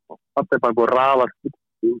og það er bara búið að rafa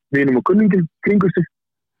vinum og kunningum kringu sig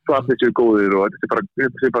svo allir séu góðir og þetta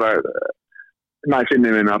sé bara næfinni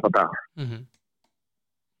vinna alltaf dag.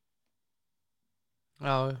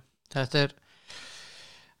 Já, þetta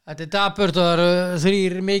er dapurt og það eru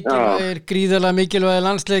 3 mikilvægir, gríðarlega mikilvægir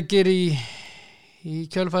landsleikir í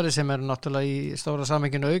kjölfari sem eru náttúrulega í stóra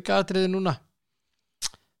samhenginu aukaatriði núna.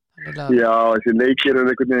 Já, þessi leikir er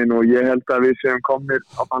einhvern veginn og ég held að við séum komnir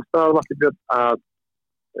á þann stað að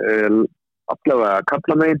allavega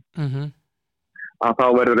kalla megin að þá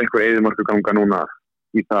verður einhver eyðimarku ganga núna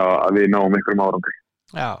í það að við náum einhverjum árangri.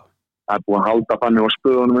 Já. Það er búið að halda fannig á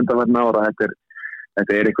spöðunum undanfarna ára.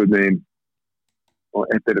 Þetta er einhvern veginn og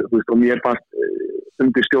þetta er, þú veist, og mér fannst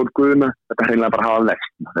undir stjórn Guðna, þetta hreinlega bara hafa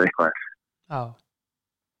lest. Það er eitthvað þess. Já.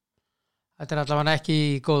 Þetta er allavega ekki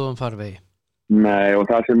í góðum farvegi. Nei, og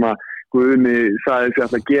það sem að Guðni sagði sig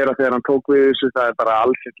að gera þegar hann tók við þessu, það er bara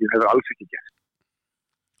hefur alls ekki gert.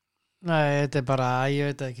 Nei, þetta er bara, ég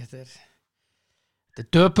veit ekki, þetta er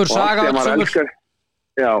döpur saga.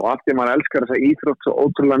 Já, og allt því maður elskar þessa íþrótt svo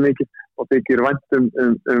ótrúlega mikið og þykir vænt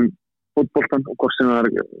fótboltan og hvort sem það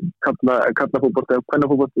er kallafótbolta eða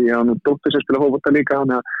kvennafótbolta. Ég hafa nú dóttur sem spila fótbolta líka,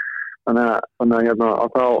 þannig að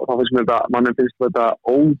þá finnst mér þetta, mannum finnst þetta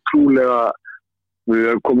ótrúlega, við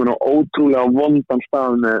erum komin á ótrúlega vondan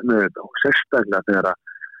stað með þetta og sérstaklega þegar að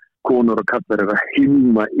konur og kallar eru að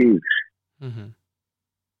hylma yfir.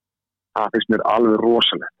 Það finnst mér alveg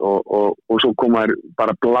rosalegt og svo koma þær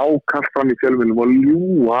bara blákalt fram í fjölmiðlum og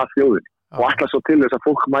ljúga að þjóðinni og ætla svo til þess að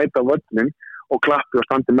fólk mæta völlin og klappi og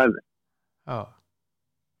standi með þeim.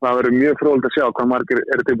 Það verður mjög fróðilegt að sjá hvað margir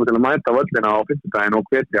eru tilbúið til að mæta völlina á fimmtudaginn og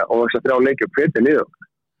hvetja og þess að 3 leiki og hvetja liður.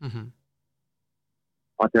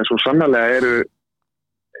 Og því að svo sannarlega eru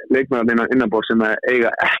leikmennarnir innanborð sem eiga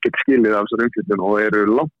ekkert skilið af þessar umfjöldun og eru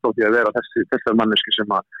langt á því að vera þessar manneski sem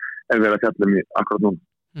er verið að fjalla í akkurat núna.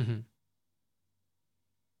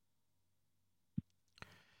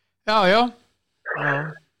 Já.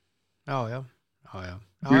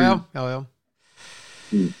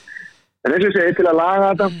 En eins og segi til að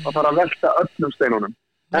laga þetta og fara að velta öllum steinunum,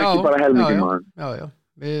 ekki bara helmingum maður. Já.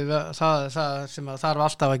 Það sem það þarf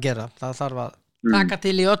alltaf að gera, það þarf að taka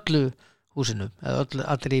til í öllu húsinu eða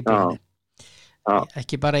allir íbúðinni.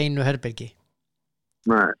 Ekki bara einu herbergi.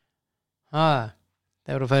 Nei. Það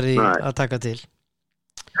eru ferði að taka til.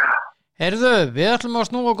 Heyrðu, við ætlum að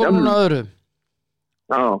snúa okkur núna öðru.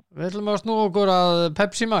 Já. Við ætlum að snúa okkur að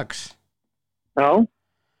Pepsi Max. Já.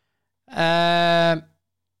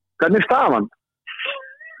 Hvernig stafan?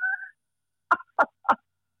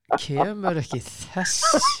 Kemur ekki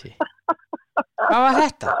þessi. Hvað var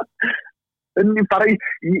þetta?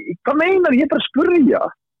 Hvað meinar ég bara að spyrja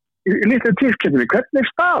í litlu tískefni, hvernig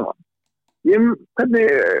stafan? Hvernig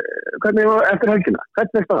eftir helgina?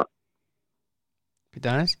 Hvernig stafan? Býta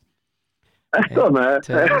aðeins.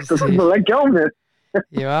 Þetta að leggja á mig.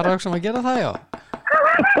 Ég var að hugsa að gera það, já.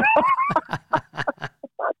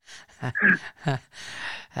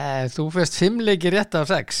 Þú fyrst 5 leiki rétt af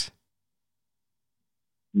 6.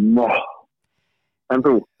 Nó. En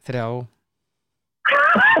þú? 3.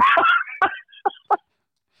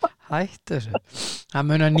 Hættu þessu. Það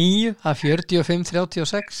munar 9, það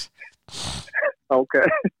 45-36. Ok.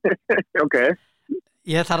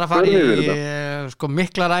 Ég þarf að fara í sko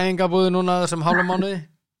miklar æfingabúði núna þessum hálfum mánuði.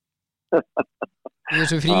 Í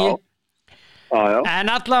þessu fríi. Já. En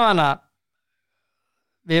allavega,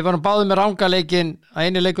 við varum báðið með rangaleikin, að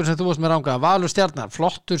eini leikur sem þú varst með ranga, Valur Stjarnan,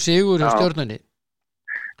 flottur sigur hjá Stjörnunni.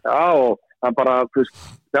 Já, og það bara, þú veist,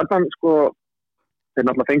 Stjarnan, sko, þeir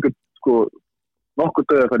náttúrulega fengur, sko, nokkuð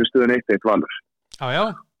döðafæri stöðun 1-1 Valur. Já.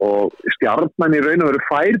 Og Stjarnan í raun og veru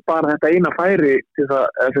fær bara þetta eina færi til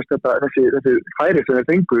þessi færi sem þeir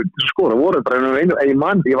fengur til að skora, voru bara einu, ég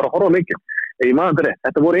var að horfa á leikin,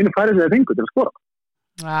 þetta voru einu færi sem þeir fengur til að skora.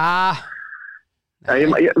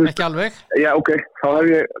 Ekki alveg. Já, ok, þá hef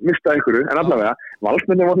ég mistað einhverju, en allavega,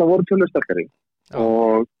 Valsmenn voru tölvöld sterkari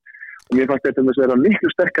og mér fannst þetta með að vera miklu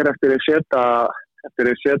sterkari eftir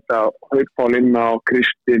að setja Haukpál inn á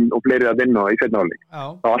Kristinn og fleiri að vinna í seinni hálfleik.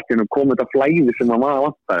 Þá allt í einu kom þetta flæði sem að maður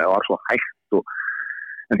vantaði og var svo hægt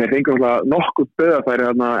en þeir fengur nokkuð döðafæri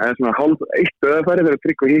þarna, eða svona eitt döðafæri þegar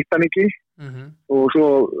Tryggvi hitt hann ekki og svo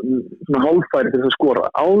svona hálffæri til að skora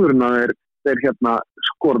áður en að þeir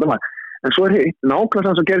skora það. En svo hitt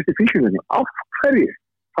nákvæmlega sem gerist í fylkingunni. Af hverju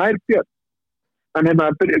fær Björn? En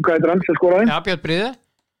hvað er hann sem skoraði? Já, Björn Bríði.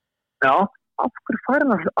 Já, af hverju fær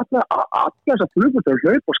hann alla þess að flugvöldur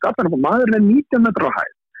hlaup og skapar hann på maðurinn er 19 metra á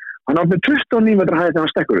hæð. Hann er með 29 metra hæð þegar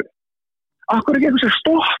hann stekkur upp. Af hverju ekki eitthvað sem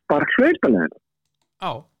stoppar hlaupaleginu?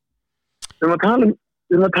 Já. Við erum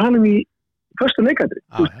að tala um í förstu leikætri.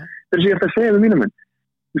 Þegar ég ætla að segja við mínum menn.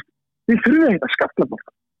 Við þurfum ekki að skalla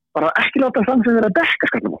bólta. Bara ekki láta þann sem vera að dekka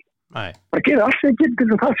skalla bólta. Bara gera allt sem ég getur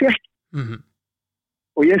til það sé ekki.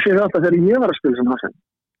 Og ég segi alltaf þegar ég var að spila sem Hassan.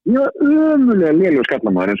 Ég var ömulega lélegur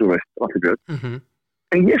skallamaður eins og veist, allir Björn.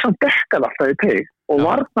 En ég samt dekkaði alltaf í teig og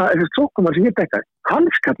varna þessi tókumar sem ég dekkaði, hann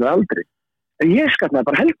skallaði aldrei. En ég skallaði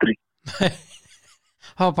bara heldur í.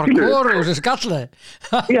 Það var bara góru sem skallaði.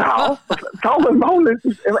 Já, þá var málið,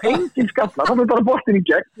 ef enginn skalla, þá var bara boltinn í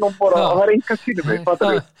gegn og bara, það er enga sínum mig,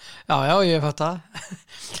 fattar við. Já, ég fatt það.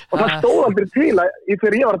 Og það stóð aldrei til að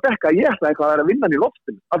þegar ég var að dekka, ég ætlaði eitthvað að vinna hann í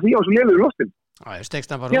loftinu, af því ég var svo lélegur í loftinu. Ég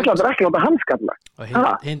ætlaði ekki að láta hann skalla. Og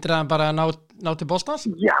hindraði hann bara að ná til boltans?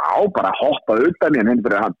 Já, bara hoppaði utan í hann,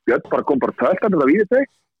 Björn bara kom bara töltan til að víði þig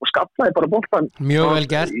og skallaði bara boltan. Mjög vel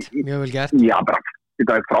gert. Já, bara,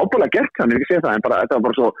 þetta er frábælega gert, hann ekki segja það, en bara, þetta var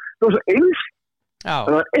bara svo, það var svo eins.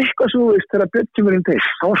 Það var eitthvað svo, þegar Björn kemur inn til,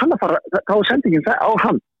 þá var hann að fara, þá var sendingin á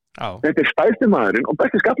hann. Þetta er stærsti maðurinn og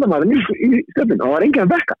besti skallamaðurinn í stjörnunni og það var enginn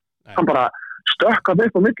að bekka. Hann bara stökk upp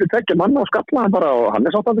á milli tveggja manna og skallaði hann bara og hann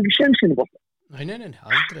sátt alltaf ekki séns sínu bolta. Nei,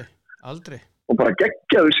 aldrei. Og bara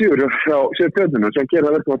geggjaðu sigur hjá Björnunum sem gera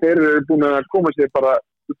það verkum að þeir eru búin að koma sér bara,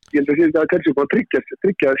 ég held að það er kannski bara að tryggja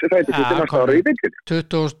þessi sæti til næsta ára í bylginni.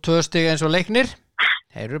 22 stig eins og leiknir.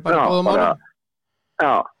 Þeir eru bara góðum málum.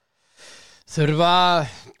 Já. Þurfa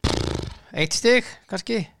 1 stig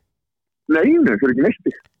kannski? Nei, það er ekki 1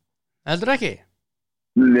 stig. Heldur ekki?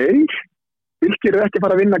 Nei, Fylkir er ekki að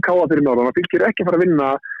fara að vinna Káa fyrir norðan og Fylkir er ekki að fara að vinna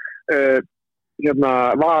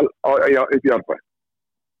Val upp í Árbæ.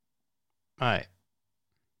 Nei.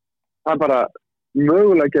 Það er bara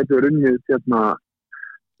mögulega getur unnið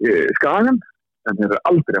Skagan en þeir eru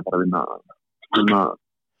aldrei að fara að vinna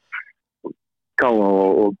Káa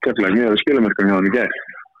og Keflavík með skilamerkan hjá þeim í gær.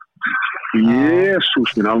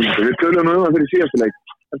 Jesús minn almáttugur, við tölum það fyrir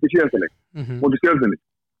síðasta leik. Móti Stjörnunni.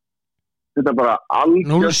 Þetta er bara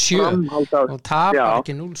algjört framhald af... Og tapar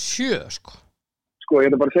ekki 0-7, sko. Sko, ég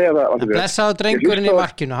ætla bara að segja það... En blessaðu drengurinn í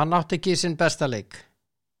markinu, hann átti ekki sinn besta leik.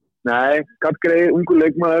 Nei, Gattgreið, ungu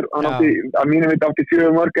leikmaður, hann átti, að mínum veit átti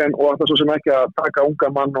 4 mörk og það svo sem ekki að taka unga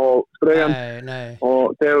mann og straujan. Nei.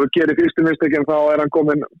 Og þegar þú gerir fyrstu mistökin þá er hann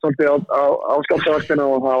komin svolítið á skálsavaktina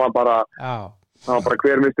og það var bara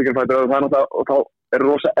hver mistökin fættur og þá er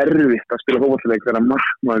rosa erfitt að spila fótboltaleik þegar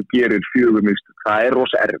markmaður gerir 4 mistök. Það er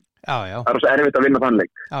rosa erfitt. Það er rosa erfitt að vinna þann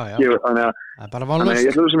leik. Það er bara vonlust.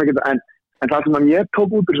 En það sem ég tók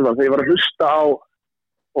út úr þessu var þegar ég var að hlusta á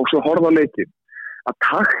og svo horfa á leikin að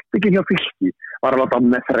taktikin hjá Fylki var að láta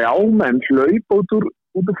með 3 menn hlaupa út úr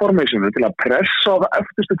formationu til að pressa á það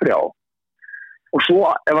eftirstu 3 og svo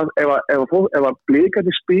ef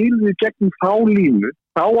Blikandi spilið gegn þá línu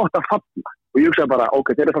þá átt að falla og ég hugsaði bara ok,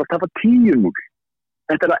 þeir eru að fara að tapa 10-0.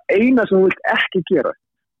 Þetta er það eina sem þú vilt ekki gera.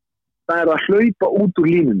 Það er að hlaupa út úr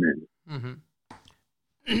línunni.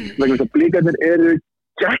 Vegna þess að Blikandir eru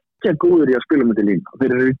geggja góður í að spila með til línu.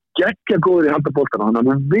 Þeir eru geggja góður í að halda boltana, þannig að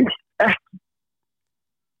þú vilt ekki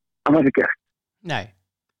að það sé gert. Nei.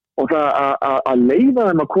 og það að leiða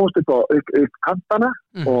þeim að komast upp kantana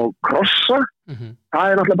og krossa,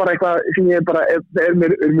 það náttúrulega bara eitthvað sem ég bara er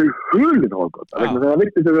mér hulið á okkur. Það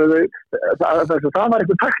virtist það var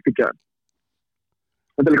eitthvað taktika.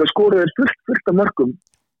 Þetta líka skoruður fullt af mörkum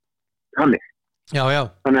þannig. Já.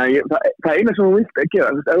 Þannig að það eina sem þú vilt að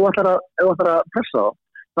gera, ef þú ætlar að pressa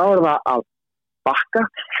þá er það að bakka,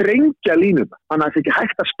 þrengja línuna. Þannig að það er ekki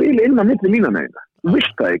hægt að spila inn á milli línana eða. Þú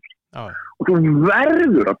vilt það ekki. Og þú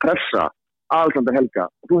verður að pressa Alexander Helga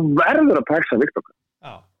og þú verður að pressa Viktor.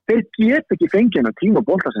 Þeir get ekki fengið hennar tíma og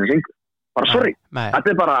bolta sem þeir fengu. Bara sorry. Þetta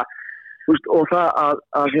er bara, þú veist, og það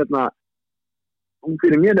að hérna,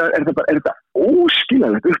 fyrir mér er þetta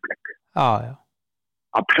óskiljanlegt upplegg. Já.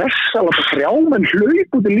 Að pressa láta 3 menn hlaup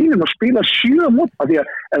út í línum og spila 7 mót, af því að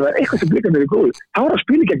ef það er eitthvað sem blikkar mér í góðu, þá er að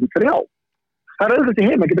spila gegn 3. Það er auðvitað í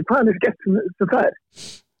heima, getur hvað þessi gett sem það er.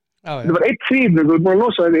 Það var 1 síðan, þú ert búin að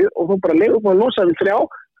losa við og þú bara leiður búin að losa við 3,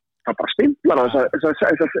 það bara stimplar á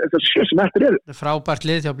þessar 7 sem eftir eru. Það er frábært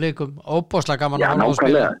lið hjá Blikum, óbóðslega gaman að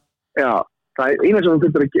spila. Já, það er eina sem þú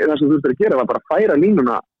þurftir að gera var bara að færa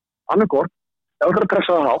línuna annarkort, ef þú þarf að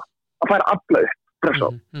pressa það á, að færa alla upp, pressa á.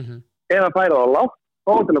 Eða færa það á lágt,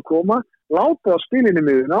 fá til að koma, láta það spila inn í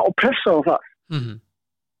miðuna og pressa á það.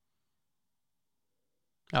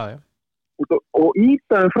 Já. Og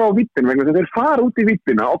íta þeim frá vítin vegna þegar þeir fara út í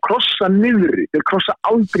vítina og krossa niðri, þeir krossa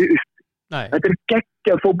aldrei upp. Nei. Þetta er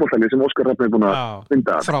geggjað fótboltali sem Óskar Hrafn er búin að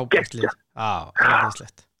mynda. Frábært lið.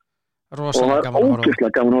 Æðislegt. Rosalega gaman að horfa. Og það var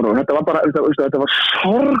ógeðslega gaman að horfa. Þetta var bara, þetta var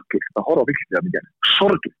sorgligt að horfa á Víkinga mikið.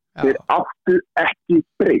 Sorgligt. Þeir áttu ekki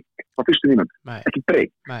breyk á fyrstu mínútu. Ekki breyk.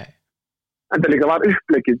 Nei. En það líka var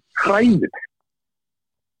uppleggið hræðilegt.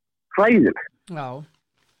 Já.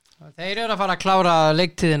 Þeir eru að fara að klára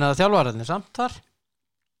leiktíðina þjálfararnir samt þar?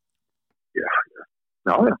 Já,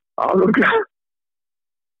 alveg.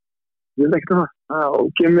 Ég veit ekki það og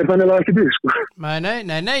kemur þannig að ekki byrja, sko.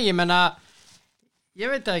 Nei, ég menna, ég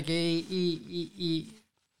veit ekki,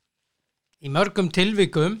 í mörgum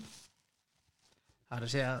tilvikum, það er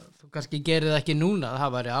að segja, þú kannski gerir það ekki núna,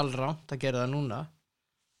 það væri allránt að gera það núna.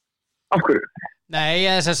 Af hverju? Nei,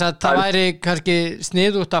 þess að það væri kannski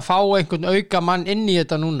sniðugt að fá einhvern aukamann inn í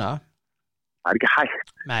þetta núna. Það er ekki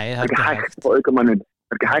hægt. Nei, það er ekki hægt. Það er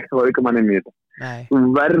ekki hægt að fá aukamann inn í þetta. Nei. Þú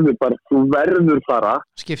verður bara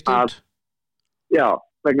skipt út. Já,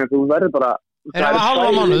 vegna þú verður bara það er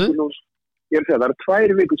hálfa mánuð. Ég er að segja, það eru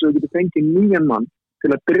 2 vikur sem þú getur fengið nýjan mann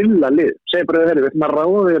til að drilla lið. Segir bara við ætlum að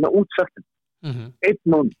ráða þig hérna út settin. 1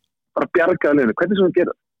 mánuð, bara bjargaða liðinu. Hvernig sem þú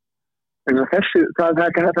gerir það? Það er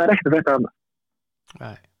ekkert að frétta annað.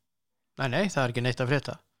 Nei, það er ekki neitt að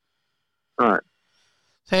frétta. Nei.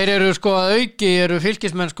 Þeir eru sko að auki, eru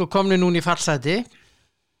fylkismenn sko komni núna í fallsæti.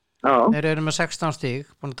 Já. Þeir eru með 16 stig,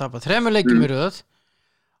 búin að tapa 3 leikjum í röð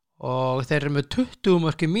og þeir eru með 20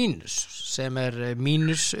 mörki mínus, sem er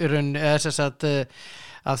mínus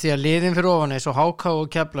af því að liðin fyrir ofan eins og HK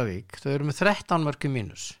og Keflavík, þau eru með 13 mörki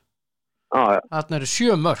mínus. Þarna eru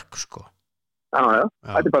 7 mörk sko. Já.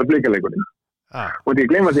 Þetta er bara blikaleikurinn. Og ég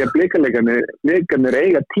gleyma því að blikarnir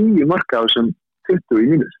eiga 10 marka á þessum 20 í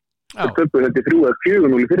mínus. Þeir töpuðu þetta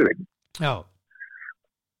 3-4-0 í fyrirleikin. Já.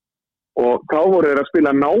 Og þá voru þeir að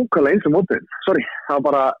spila nákvæmlega eins og mótið. Sorry, það var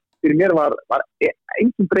bara, fyrir mér var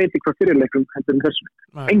engin breyting frá fyrirleikum heldur en þessu.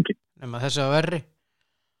 Engin. Nema þessu að verri?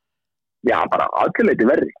 Já, bara algjörleiti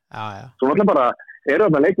verri. Já. Svo náttúrulega bara eru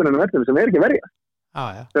þarna leikmenninu verðinu sem ekki verja.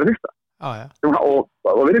 Já. Það er fyrsta. Já. Og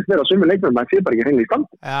virðist vera að sumir leikmenn maður sé bara ekki hreinlega í stand.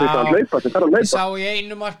 Það er að hlaupa. Ég sá í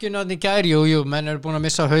einu markinu að í gær, jú, menn eru búin að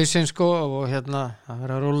missa hausinn sko og hérna, það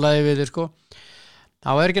verður að rúlla yfir þér sko.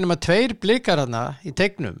 Þá er ekki nema 2 blikar þarna í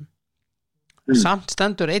tegnum. Samt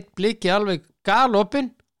stendur 1 bliki alveg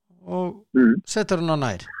galopinn og setur hann á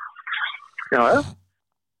nær. Já.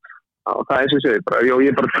 Og það er sem segir bara,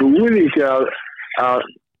 ég bara trúi því ekki að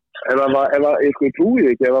ef ég trúi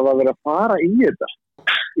því ekki ef það var verið að fara í þetta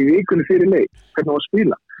í vikunni fyrir leik, hvernig það var að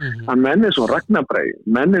spila að menn eins og Ragnar Bragi,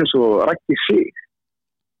 menn eins og Raggi Sig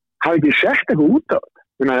hafi ekki sett eitthvað út á þetta.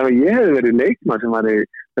 Þannig að ef ég hefði verið leikmann sem var í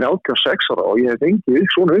 36 ára og ég hefði fengið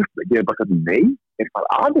svona upplegg, ég hefði bara sagt nei, er bara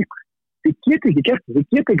aðeins. Þið geta ekki gert það, þið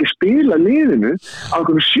geta ekki spila liðinu á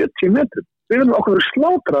okkur 70 metrum. Við verðum okkur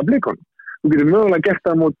slátra af blikunum. Þú getur mögulega gert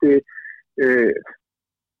það á móti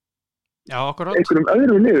einhverjum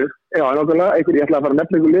öðrum liður. Já, nákvæmlega, ég ætla að fara að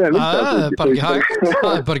nefna einhver lið en það er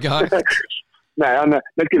bara ekki hægt. Nei, þannig að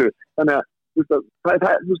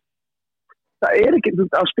það er ekki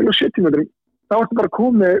að spila 70 metrum, þá ertu bara að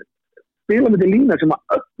koma með spila með því lína sem að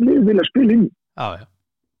öll lið vilja spila inn. Já.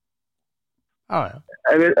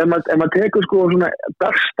 Ef maður tekur sko svona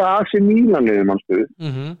besta asi Mílanliðum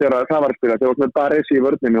þegar það var að spila, þegar það var með Baresi í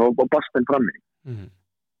vörninu og Basten frammi.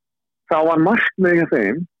 þá var markmiðið hjá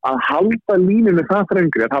þeim að halda línunni það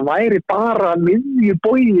þröngri að það væri bara miðju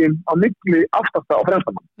bógin á milli aftasta og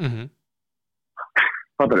fremstamann.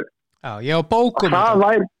 Fattar við? Já, ég á bókum. Og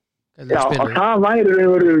það væri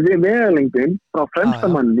vegalengdin frá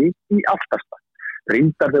fremstamanni í aftasta.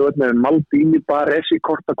 Reyndar þegar með Maldini, Baresi,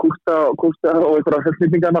 Korta, Kurta og einhverja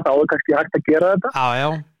fellnýtingarna, þá kannski hægt að gera þetta. Já.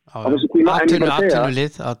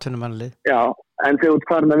 Atvinnumannlið. Já, en þegar þú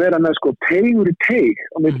farin að vera með sko teigur í teig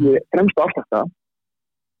á milli fremst og aftasta,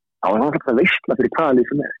 þá það hægt að veistla fyrir hvaða lið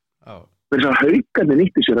sem Fyrir þess að Haukarnir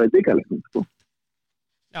nýtti sér það í bikarleiknum, sko.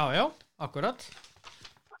 Já, akkurat.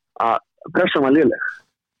 Að pressa var léleg.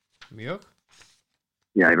 Mjög.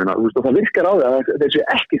 Já, ég meina, og það virkar á það að þessi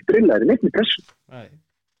ekki strillaðir neitt með pressu.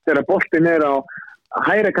 Þegar boltinn á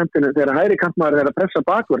hægri kantinu, þegar hægri kantmaður að pressa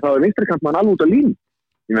bakvörð, þá vinstri kantmaður alveg út á línu.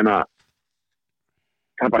 Ég meina,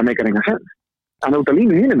 það bara meikar engan sens. Hann út á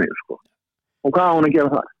línu hinum með, sko. Og hvað á hann að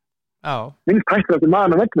gera þar? Minnst hættir þetta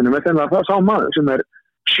maður með vegninum, en það sá maður sem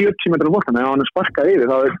 70 metrar boltan, ef hann sparkað yfir,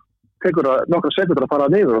 þá tekur það nokkra sekundur að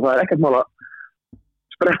fara niður og það ekkert mál að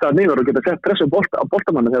spretta niður og geta sett pressu á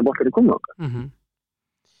boltamanni þegar boltin komið okkar.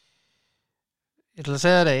 Ég ætla að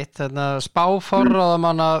segja reitt, spá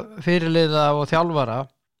forráðamanna fyrirliða og þjálfara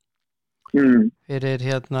fyrir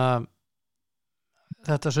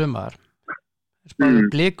þetta sumar. Spáðu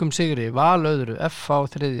Blikum sigri, Val öðru, FH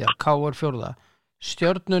 3, KR 4,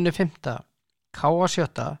 Stjörnunni 5, KA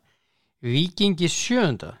 7, Víkingi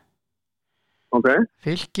 7,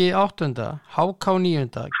 Fylki 8, HK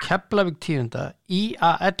 9, Keflavík 10,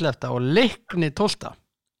 IA 11 og Leikni 12.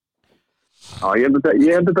 Já, ég held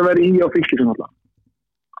þetta að vera í og Fylki sem alltaf.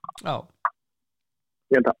 Já.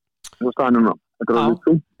 Ég held að það var staðan núna. Þetta var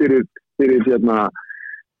þungt fyrir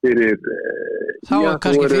þá er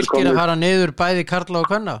kannski Fylkir að fara niður bæði karla og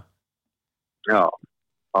kvenna. Já,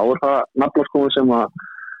 þá er það naflaskóðum sem að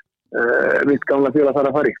mitt gamla félag þarf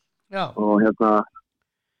að fara í. Já. Og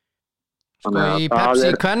sko í Pepsi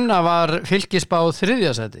kvenna var Fylkir spáð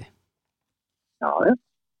 3. sæti. Já.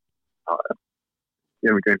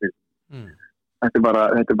 Ég veit ekki. Þetta er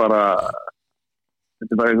bara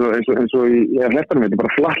eins og ég hef hlættanum, þetta er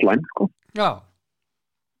bara flatline, sko. Já.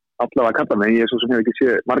 Allavega kalla mig, ég er svo sem hef ekki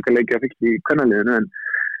séð marga leiki að Fylki í kvennaliðinu,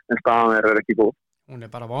 en staðan er ekki góð. Hún er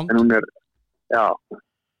bara vond. En hún er, já.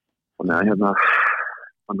 Þannig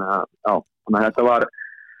að þetta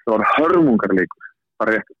var hörmungarleikur.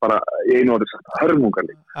 Bara í einu orði sagt,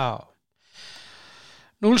 hörmungarleikur. Já.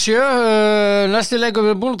 0-7, næsti leikur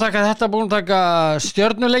við erum búin að taka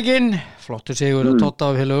Stjörnuleikinn, flottur sigur og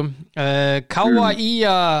tóta af félögum. K.A.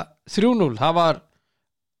 IA 3-0, það var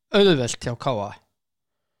auðvelt hjá K.A.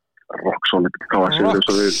 Rock solid K.A.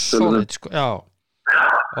 Solid, sko, já.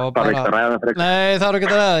 Og það er ekki að ræða það frekar. Nei, það er ekki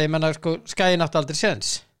að ræða, ég menna, sko, Skæin átti aldrei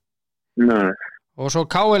séns. Nei. Og svo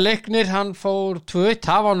K.A. Leiknir, hann fór 2-1,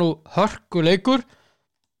 það var nú hörkuleikur.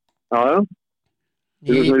 Já.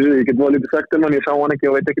 Ég get búið lítið sagt en ég sá hann ekki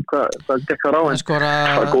og veit ekki hvað gekk þar á en það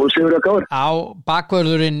var góð sigur á Káur. Á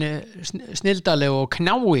bakvörðurinn Snildali og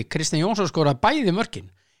Knái Kristinn Jónsson skora bæði mörkin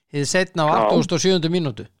hið setna á 87.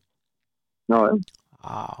 mínútu. Já.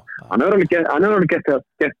 Hann er alveg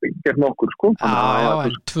gett nokkur sko. Já,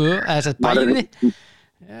 en 2 þess að bæði.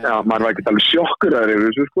 Já, maður var ekki alveg sjokkur að það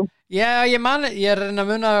þessu sko. Já, ég er að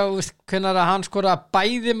muna hvernig hann skora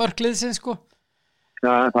bæði mörkliðsinn sko.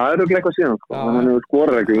 Já, það er ekki eitthvað síðan, sko. Hann hefur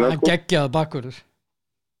skorað ekki. Hann geggjaði bakvörður.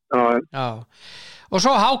 Já. Og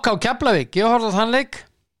svo HK Keflavík, ég horfði á þann leik.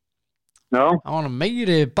 Já. Það var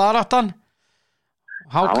meiri baráttan.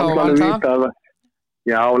 HK vann það.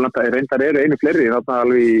 Já, reyndar eru einu fleiri, þarna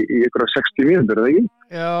alveg í ykkur 60 mínútur, eða ekki?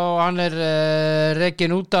 Já, hann er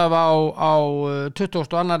rekinn út af á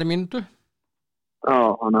 22. mínútu. Já,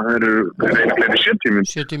 þannig að það eru einu fleiri 70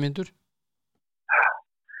 mínútur. 70 mínútur.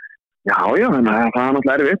 Já, þannig að það er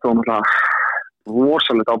náttúrulega erfitt og náttúrulega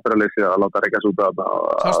rosalegt ábyrgðarleysi að láta rekast út af þetta.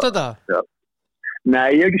 Sástu þetta? Já. Nei,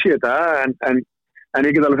 ég hef ekki séð þetta, en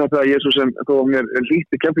ég get alveg sagt að ég svo sem, þó mér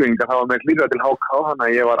lítið Keflvíkinga, það var mér hlýrað til HK, þannig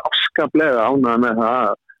að ég var afskaplega ánægður með það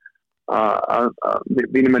að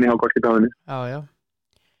mínir menn í HK skipta á henni. Já.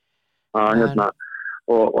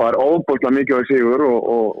 Og það er óbúslega mikið á því sigur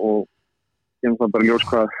og ég það bara ljós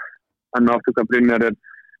hvað hann aftöka Brynjar er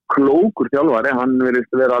klókur þjálfari, hann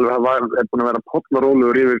verðist vera alveg, er búin að vera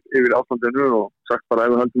pollarólugur yfir ástandinu og sagt bara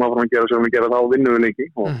ef við höldum áfram að gera sem við gera þá vinnum við leiki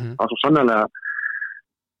og það er svo sannlega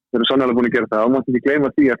þeir eru sannlega búin að gera það og maður ekki gleyma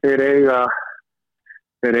því að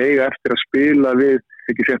þeir eiga eftir að spila við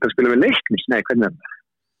ekki sér eftir að spila við Leiknis, nei hvernig er það?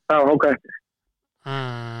 Það var HK eftir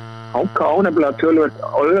HK ánefnilega töluvert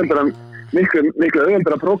auðveldara miklu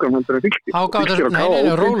auðveldara prógram hann fyrir Fylki HK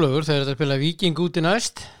er rólugur þegar þetta spila Víking út í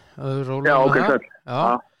næst Já, ok, sæl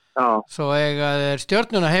Já. Svo eiga þeir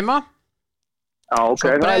Stjörnuna heima. Já, ok, Svo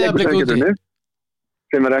það er Breiðablik leikur sem úti. getur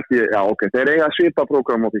sem ekki, já, ok, þeir eiga svipa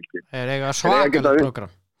prógram á Fylki. Þeir eiga svakalegt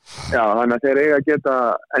prógram. Já, þannig að þeir eiga að geta,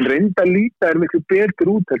 en reynda líta miklu betur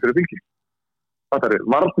út heldur Fylki. Það er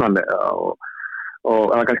varnarlega og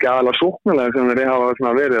það er kannski aðalega sóknarlega sem þeir hafa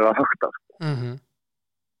svona verið að högta.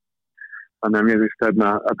 Þannig að mér finnst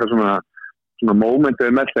þetta svona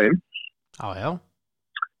mómentið með þeim. Já.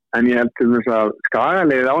 En ég held til þess að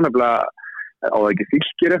Skagaliðið ánefnilega á það ekki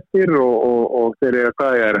Fylkir eftir og þeir eiga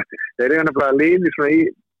hvað ég eftir. Þeir eiga nefnilega liði svona í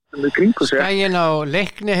kringu sig. Skaginn á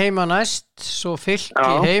Leikni heima næst, svo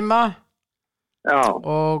Fylki heima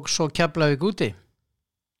og svo Keflavík úti.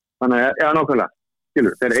 Þannig að, já, nákvæmlega.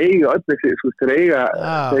 Skilur, þeir eiga öll þessi, þeir eiga,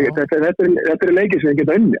 þetta er leikir sem þeir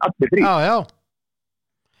geta unni, allir þrír. Já.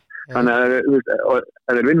 Þannig að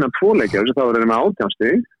þeir vinna 2 leiki, þá er þeir með 18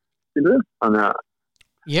 stig, skilur, þannig að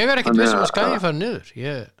ég er ekkert viss að Skaginn fara niður.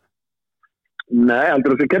 Nei,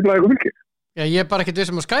 heldur þú að kemla eitthvað Fylki? Já, ég er bara ekkert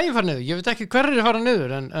viss að Skaginn fara niður. Ég veit ekki hverjir fara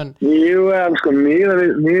niður, en... Jú, sko, miðað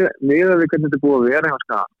við hvernig þetta er búið að vera,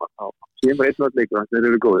 þá kemur einn og leikur, þeir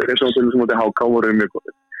eru góðir. Þeir svo til þess að móti HK voru mjög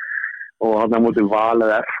góðir. Og hann á móti Val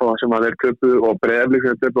eða F sem að þeir köpu og Breiðablik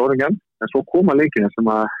sem þeir köpu orðingjan. En svo koma leikina sem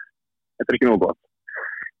að þetta er ekki nógu gott.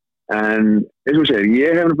 En eins og segir,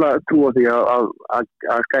 ég hef nefnilega trú á því að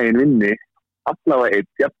Skaginn vinni allavega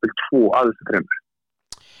 1, jafnvel 2 af þessu 3.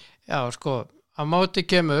 Já, sko, á móti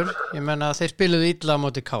kemur, ég menna að þeir spiluðu illa á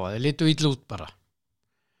móti Káa, þeir lítu illa út bara.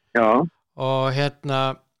 Já. Og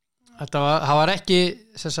það var ekki,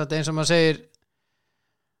 eins og maður segir,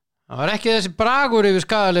 það var ekki þessi bragur yfir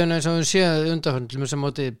Skagaliðinu eins og við séum undanförnum sem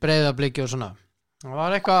móti Breiðabliki og svona. Það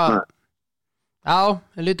var eitthvað,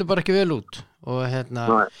 þeir lítu bara ekki vel út. Og ef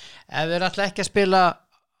þeir ætla ekki að spila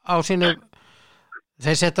á sínu,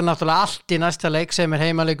 þeir setja náttúrulega allt í næsta leik sem er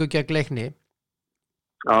heimaleikur gegn Leikni.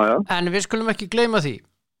 Já. En við skulum ekki gleyma því.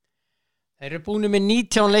 Þeir eru búin með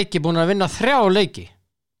 19 leiki, búin að vinna 3 leiki.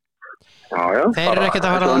 Já. Þeir eru ekkert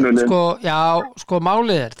að fara,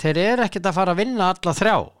 málið er, þeir eru ekkert að fara að vinna alla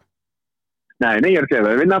 3. Nei, ég er að segja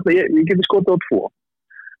það. Vinna alla, ég geti skotið á 2.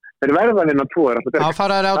 Þeir verða að vinna 2. Já,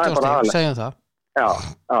 fara þeir 18 stig, segjum það. Já.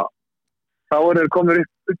 Þá er þeir komin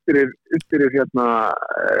upp fyrir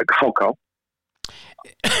HK.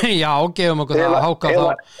 Já, gefum okkur það HK ef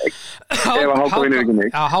að HK vinnur ekki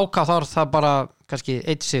neitt. Já, HK þarf það bara kannski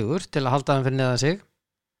 1 sigur til að halda þeim fyrir neðan sig.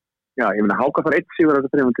 Já, ég meina HK þarf 1 sigur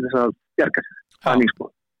til þess að bjarga sig. Það er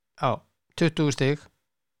nýsbúð. Já, 20 stig.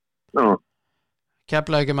 Já.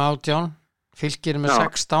 Keflavík með 18, Fylkir með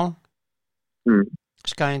 16,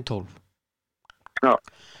 Skaginn 12. Já.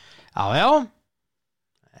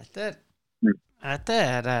 Þetta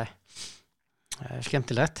er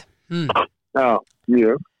skemmtilegt. Já,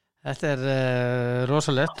 mjög. Þetta er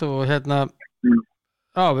rosalegt og við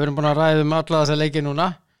erum búin að ræða alla þessa leiki núna.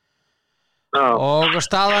 Já. Og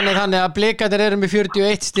staðan er þannig að Blikarnir eru með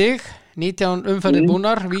 41 stig, 19 umferðir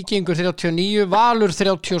búnar, Víkingur 39, Valur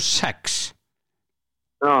 36.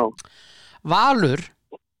 Já. Valur,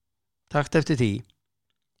 takt eftir því,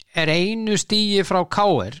 er 1 stigi frá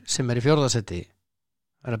KR sem er í 4. sæti.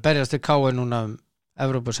 Það er að berjast til KR núna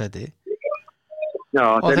Evrópusæti. Já,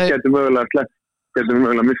 þeir getur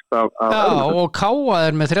mögulega mista af Já, og Káa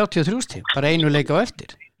er með 33 stig, bara 1 leik á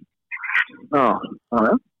eftir. Já.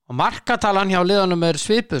 Og markatalan hjá liðanum er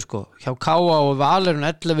svipuð, sko. Hjá Káa og Valur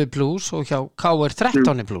 11 plus og hjá Káa er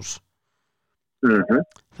 13 plus.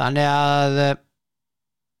 Þannig að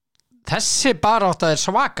þessi barátta er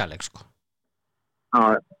svakaleg, sko.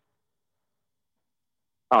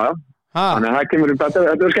 Já. Þannig að það kemur þetta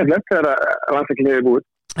er skemmtilegt þegar landsleikinn hefur búið.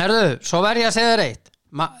 Herðu, svo verð ég að segja þér eitt.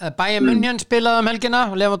 Bayern München spilaði helgina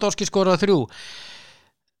og Lewandowski skoraði 3.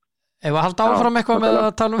 Ef að halda áfram eitthvað með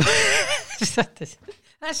að tala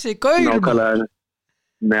þessi gaur. Nákvæmlega.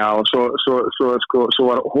 Já, og svo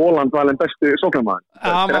var Haaland valinn besti sóknarmaður.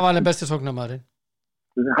 Já, hann var valinn besti sóknarmaðurinn.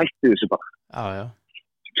 Það hætti þessu bara. Já.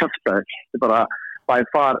 Kjaftaði. Það er bara by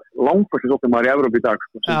far langbæsti sóknarmaður í Evrópu í dag.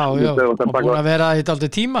 Já. Og búin að vera í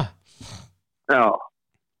dálítið tíma. Já.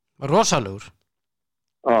 Rosalegur.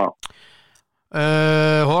 Já.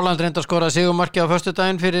 Haaland reyndi að skora sigurmarkið á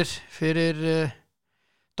föstudaginn fyrir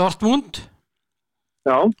Dortmund.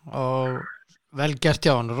 Já. Og vel gert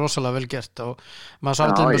hjá hann, rosalega vel gert og maður sá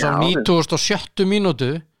til með svo 97.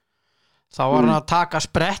 mínútu þá var hann að taka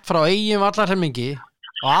sprett frá eigin vallarhelmingi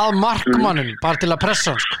og að markmannum bara til að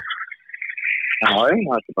pressa hann, sko. Já,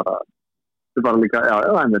 það er bara líka,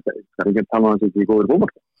 en þetta er ekki að tala um hans ekki í góður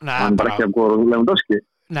fótbolta. Hann er bara ekki að góður Lewandowski.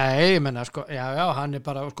 Nei, ég menna, sko, já, hann er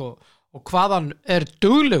bara, sko, og hvað hann er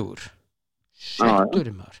duglegur. Settur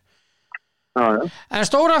í maður. Já. En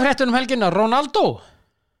stóra fréttin helgina, Ronaldo.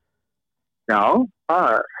 Já, það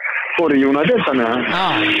fór í United þannig að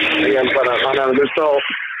ég held bara að hann hefði lust á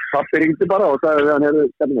pappi ringdi bara og sagði við hann hefði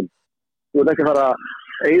stefnum. Þú ert ekki að fara að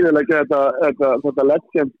eyðileggja þetta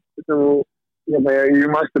legend sem þú ég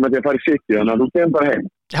mæstu með því að fara í City þannig að þú kemur bara heim.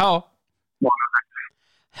 Já.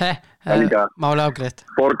 Máli ágreitt.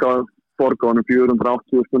 Borga honum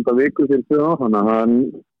 480 stundar viku fyrir 2 ár þannig að hann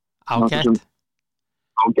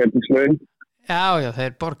ágætningslaun. Já,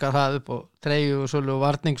 þeir borga það upp og treyju og sölu og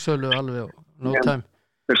varningssölu alveg og no time.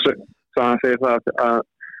 Það segir það að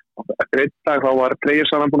eftir einn dag þá var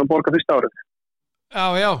treyjusalan búin að borga fyrsta árið. Já,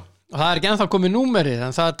 og það er ekki ennþá komið númerið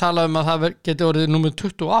en það tala um að það geti orðið númer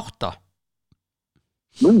 28.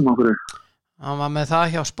 Okkur. Hann var með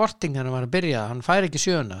það hjá Sporting hann var að byrja, hann fær ekki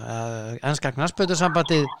 7. Enska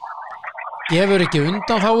knattspyrnusambandið gefur ekki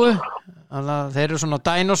undan þáu þannig að þeir eru svona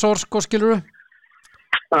dinosaur sko skilurðu.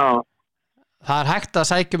 Já. Það er hægt að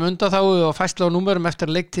sækjum undan þáu og fæsla á númerum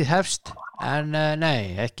eftir leiktíð hefst en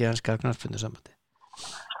nei, ekki enska knattspyrnusambandið.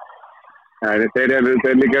 Nei,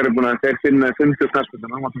 þeir líka eru búin að þeir finna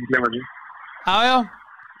knattspyrnuna, það má ekki glemma því. Já,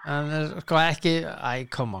 en sko ekki,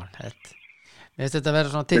 come on, mér finnst þetta að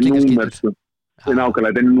vera svona tillingaskýtur. Það er nákvæmlega,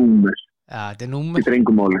 þetta er númer. Já, þetta er númer.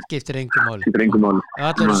 Skiptir engum máli. Ef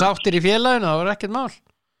allir eru sáttir í félaginu, þá er ekkert mál.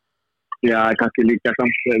 Já, kannski líka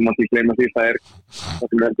samt, má ekki gleyma því, það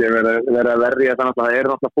sem er verið að verja þannig að það er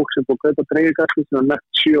náttúrulega fólk sem búið að kaupa treyjukassi sem er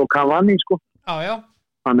Messi og Cavani, sko. Já.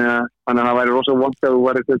 Þannig að það væri rosa vont að þú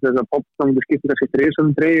væri til þess að Poppsson skiptir þessi treyjusum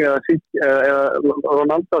treyju eða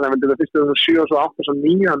Ronaldo, það myndi það fyrstu 7 og svo 8 og svo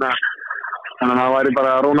 9, þannig að það væri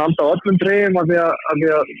bara Ronaldo á öllum treyjum af því að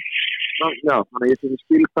þannig að ég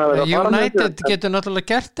skil hvað er að fara með þetta. United getur náttúrulega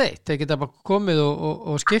gert eitt, þeir geta bara komið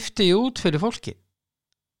og skipti út fyrir fólki.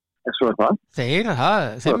 Svo er það. Þeir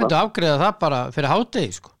myndu afgreiða það bara fyrir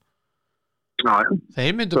hádegi sko. Já.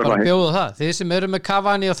 Þeir myndu bara bjóða það. Þið sem eru með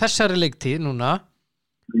Cavani á þessari leiktíð núna,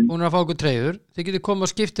 búin að fá okkur treyjur, þið getur komið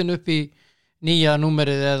og skiptin upp í nýja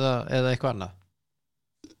númerið eða eitthvað annað.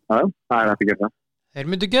 Já, það er hægt að gera það. Þeir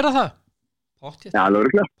myndu gera það. Pottþétt. Já,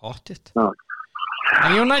 lögreglega. Pottþétt.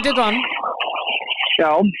 En United vann.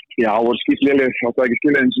 Já, voru skýrliðið, það var ekki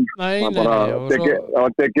skilið eins og það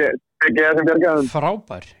var tekið sem bjargaðum.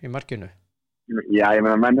 Frábær í markinu. Já, ég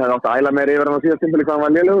meina, menn hefði átt að æla meira yfir hann á síðast tímabili hvað hann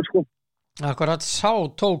var lélegur, sko. Akkurat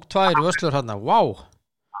tók 2 vöslur hann, wow.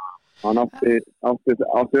 Hann átti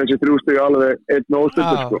þessi 3 stig alveg 1-0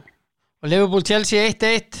 stundur, sko. Og Liverpool Chelsea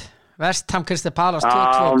 1-1, West Ham Crystal Palace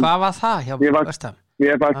 2-2, hvað var það hjá West Ham?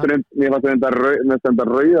 Mér fannst þetta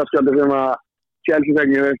rauðaskjaldi sem að Chelsea fekk,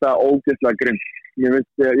 ég veist það ógeðslega grimm. Ég veist,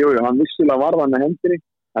 hann vissilega varðan með hendinni,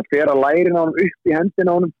 að fer að lærin á hann upp í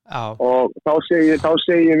hendina á hann og þá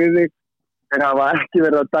segi ég við þig, þeir hafa ekki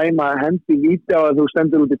verið að dæma hendi víti á að þú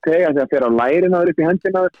stendur út í tega þegar fer að lærin á þér upp í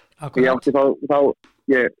hendina. Ég átti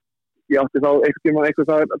þá eitthvað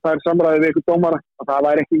það er samræðið við eitthvað dómara að það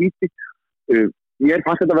væri ekki víti. Ég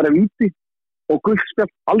fannst þetta að vera víti og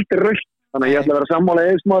gullspjald aldrei rautt. Þannig að ég ætla að vera sammála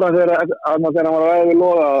eðismára þegar hann var að ræða við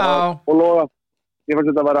Loga. Ég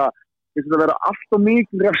fannst þetta að vera allt og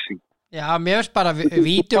mikil refsing. Já, mér veist bara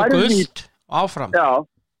víti og gult áfram. Já,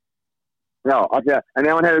 en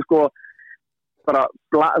ef hann hefði sko bara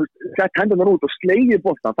sett hendunar út og slegið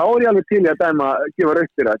boltan, þá er ég alveg til í að dæma að gefa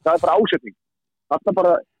rautt fyrir það. Það er bara ásetning. Það er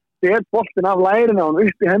bara fer boltin af lærinu á hann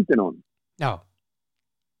upp í hendina á hann. Já.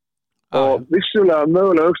 Og vissulega,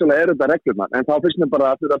 mögulega, hugsalega er þetta reglurnar, en þá finnst mér bara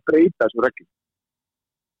að þetta breyta þessu reglum.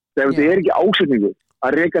 Þegar þetta er ekki ásetningu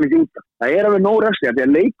að reka hann ekki út. Það er alveg nóg refsing, því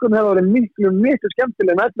að leikum hefur verið miklu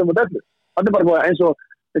skemmtileg en öllum og öllum. Það er bara búið eins og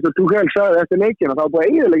Tuchel sagði eftir leikina, þá er búið að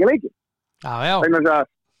eyðileggja leikin. Já. Þannig að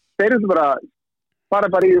þeir eru bara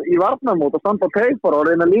í varnarmót og standa á teipar og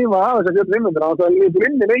reyna að lífa af þess að 4 innundur á þess að lífa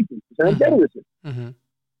inn í leikin. Sem þeir gerðu þessu.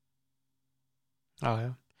 Já.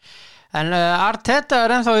 En Arteta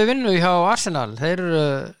er ennþá í vinnu hjá Arsenal. Þeir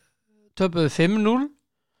töpuðu 5-0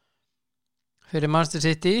 fyrir Manchester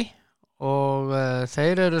City og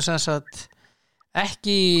þeir eru sem sagt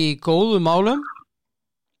ekki í góðum málum.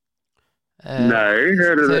 Nei,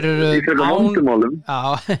 þeir eru í þeirra móndumálum.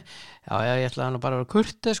 Já, ég ætla hann bara að vera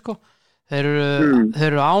kurteis sko. Þeir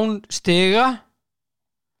eru án stiga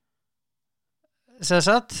sem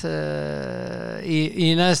sagt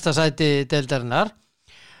í neðsta sæti deildarinnar.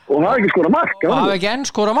 Og það er ekki skora mark. Og það er ekki enn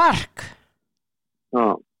skora mark. Já,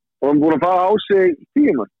 og hann búin að fá á sig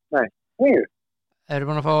 10 mark. Nei, 9. Þeir eru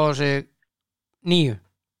búin að fá á sig 9.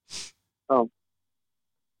 Já.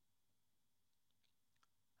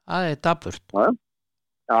 Það er dapurt. Já,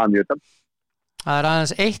 mjög dapurt. Það er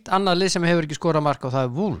aðeins eitt annað lið sem hefur ekki skorað mark og það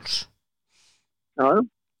er Wolves. Já.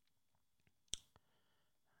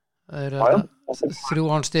 Það eru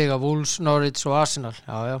 3 án stiga, Wolves, Norwich og Arsenal.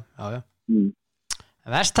 Já.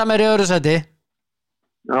 Vestham í öðru sæti.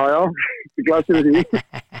 Já, ég glasir því.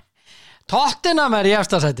 Tottenham í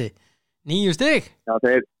efsta sæti. 9 stig. Já,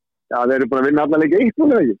 þeir eru búin að vinna alla leiki 1,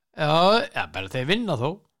 núna ekki? Já, bara þeir vinna þó.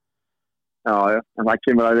 Já, en það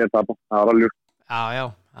kemur að þeir tapa. Það var alveg. Já,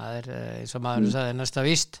 það eins og maður sagði næsta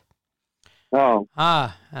víst. Já.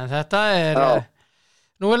 En þetta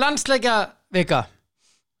nú landsleikja vika.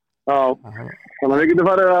 Já, þannig að við getum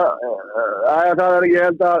farið það ekki, ég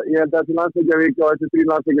held að þessi landsleikja vika og þessi 3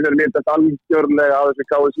 landsleikir eru litast algjörlega á þessu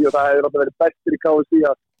KSÍ og það hefur alltaf verið bestir í KSÍ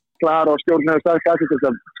að klara og stjórna sterk aðsett til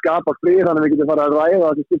að skapa frið, þannig að við getum farið að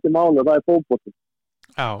ræða þessi skipti máli og það er fótbolti.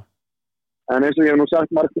 Já. En eins og ég hef nú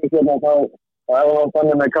sagt margir þá það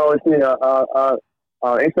þannig með KSÍ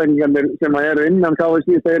að einstaklingarnir sem eru innan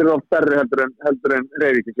KSÍ þeir eru oft stærri heldur en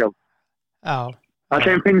Reykjavík sjálf. Já. Það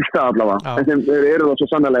sem finnst það allavega, en þeim eru það svo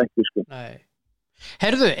sannlega ekki, sko. Nei.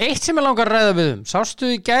 Herðu, eitt sem ég langar að ræða við sástu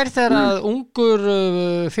í gær þegar að ungur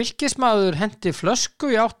fylkismaður hendi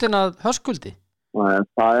flösku í áttina Höskuldi? Nei,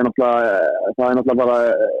 það er náttúrulega bara,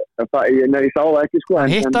 ég sá það ekki, sko, en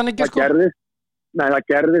hann ekki, það gerðist. Nei, það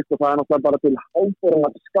gerðist og það er náttúrulega bara til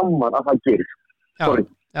háborðan skammar að það gerist.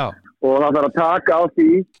 Já. Og það þarf að taka á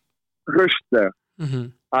því hraustlega.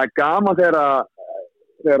 Það er gaman þegar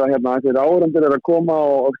þessir áhorfendur eru að koma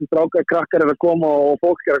og strákar krakkar eru að koma og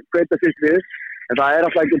fólk er að breyta sér við, en það er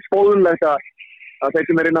alltaf ekki boðlegt að þeir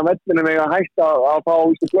sem er inn á vellinu með að hætta að fá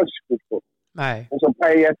í þessu flösku, sko. Nei. En svo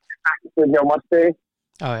Pæet hjá Masti.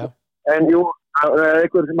 Já. En jú,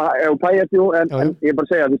 eitthvað sem Pæet, en ég bara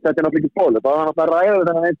segja að þetta er náttúrulega ekki boðlegt. Það var náttúrulega ræður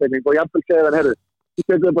þennan einstakling og jafnvel segja þann, herru, þú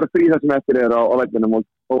tekur bara frí það sem eftir er á vellinum og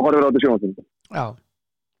horfir á þetta sjónvarpinu. Já.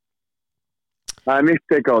 Það er mitt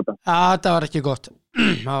teika á þetta. Þetta var ekki gott.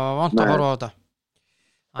 Það var vant að horfa á þetta.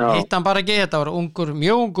 Hann hitt hann bara ekki, þetta var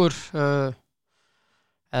mjög ungur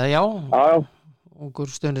ungur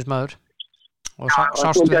stundismæður og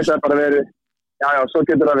sástu svo getur það bara verið svo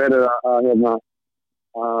getur það verið að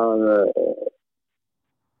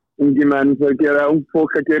ungi menn ung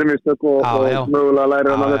fólk að gera mistök og mögulega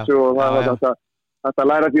læra hann að þessu og þetta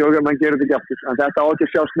læra því og mann gerir þetta ekki aftur, en þetta á ekki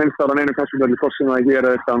sjást minnst á einu kostnumölu kostum að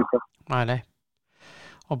gera þetta Nei.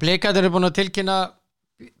 Og Blikarnir eru búin að tilkynna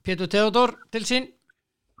Pétur Theodór til sín.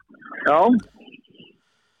 Já.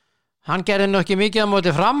 Hann gerði nú ekki mikið á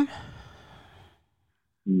móti Fram.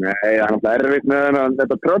 Nei, hann er erfitt með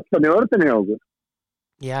þetta tröflan í vörðinni hjá okkur.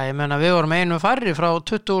 Já, ég menna við vorum einu færri frá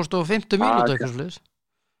 20.50 mínútu eitthvað sluðis.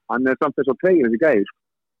 Hann er samt þess að tvegin þessi gæði.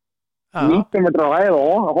 19 metra á hæð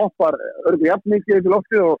og hoppar örgulega jafn mikið til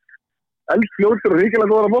loftið og eldfljótur og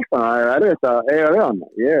ríkilega góðar á boltan. Það er erfitt að eiga við hann.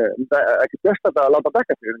 Ég er ekki best að láta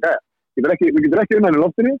dekka sig þessi gæði. Við getur ekki unnan í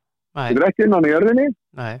loftinu, við getur ekki unnan í jörðinni.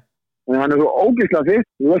 Nei. En hann er svo ógeðslega fitt,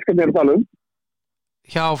 þú veist hvað ég er að tala um.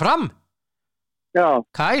 Hjá Fram? Já.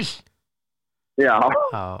 Kyle? Já.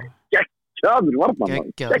 Geggjaður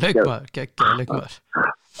varnarmaður. Geggjaður leikmaður.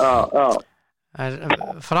 Já.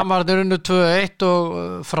 Framarður unnu 2-1 og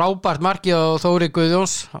frábært markið á Þóri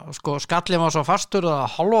Guðjóns. Sko, skallið var svo fastur að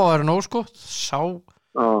halva var nóg, sko. Sá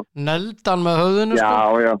neldan með höfðinu,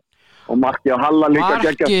 sko. Já. Og markið á Halla líka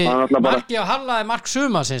geggjast. Markið á Halla er mark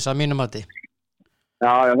sumarsins að mínum mati.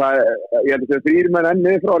 Já, ég held að það 3 menn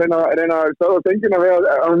enni frá að reyna að stöða tengina við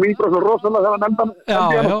að mýbra svo rosalega þegar nefndan. Já,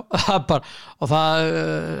 og það,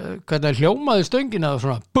 hvernig hljómaði stöngina og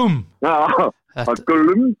svona, bum! Já, það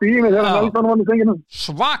glumdi í mig þegar nefndan var með tengina.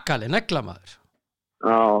 Svakalig neglamaður.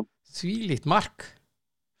 Já. Þvílíkt mark.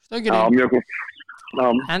 Stöngin inn. Já, mjög gott.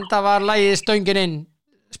 Enda var lagið Stöngin inn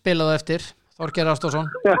spilað eftir Þorgeir Ástásson,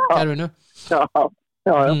 kerfinu. Já.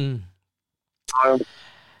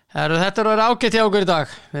 Þetta er að vera ágætt hjá okkur í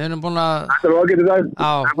dag. Við erum búin að... Þetta er ágætt í dag.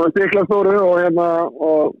 Það er búin að stikla stóru og það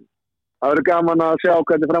verður gaman að sjá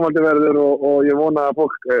hvernig framhaldið verður og ég vona að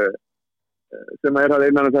fólk sem er það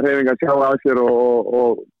innan þessar hreyfingar sjá af sér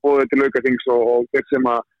og búið til aukaþings og þeir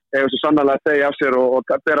sem að hefur svo sannarlega að segja af sér og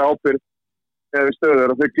bera ábyrgð við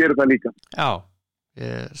stöður og þau gerir það líka. Já,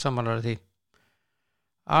 ég sammálaður því.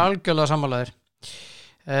 Algjörlega sammálaður.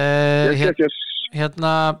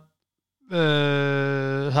 Hérna...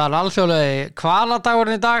 það er alþjóðlegi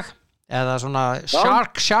hvaladagurinn í dag eða svona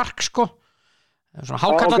shark sko svona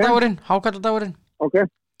hákalladagurinn ok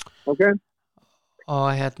og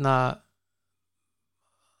hérna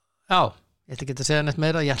já, ég ætla ekki að segja neitt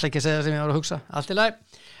meira, ég ætla ekki að segja það sem ég var að hugsa allt í lagi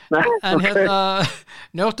en hérna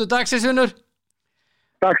njóttu dagsins vinnur.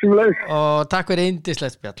 Takk sem leið og takk fyrir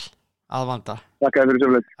yndislegt spjall að vanda. Takk fyrir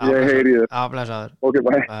sem leið, ég heyri þér. Já, blessaður. Ok,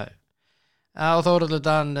 bye. Og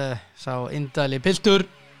Þórulludan sá indæli piltur.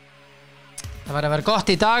 Það var að vera gott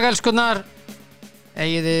í dag, elskunnar.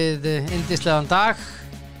 Eigið þið yndislegan dag.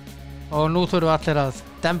 og nú þurfum allir að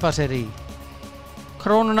dempa sér í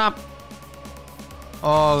krónuna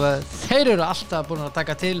og þeir eru alltaf búin að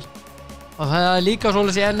taka til og það er líka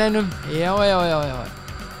svoleiðis í N1 já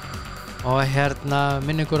og hérna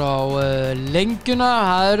minningur á lengjuna,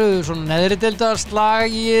 það eru svona neðri deildar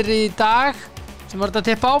slagir í dag sem var þetta að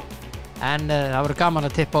tippa á en það verður gaman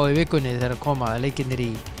að tippa á í vikunni þegar koma leikirnir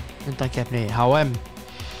í undankeppni HM.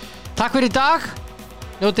 Takk fyrir í dag,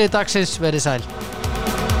 njótið dagsins, verið sæl.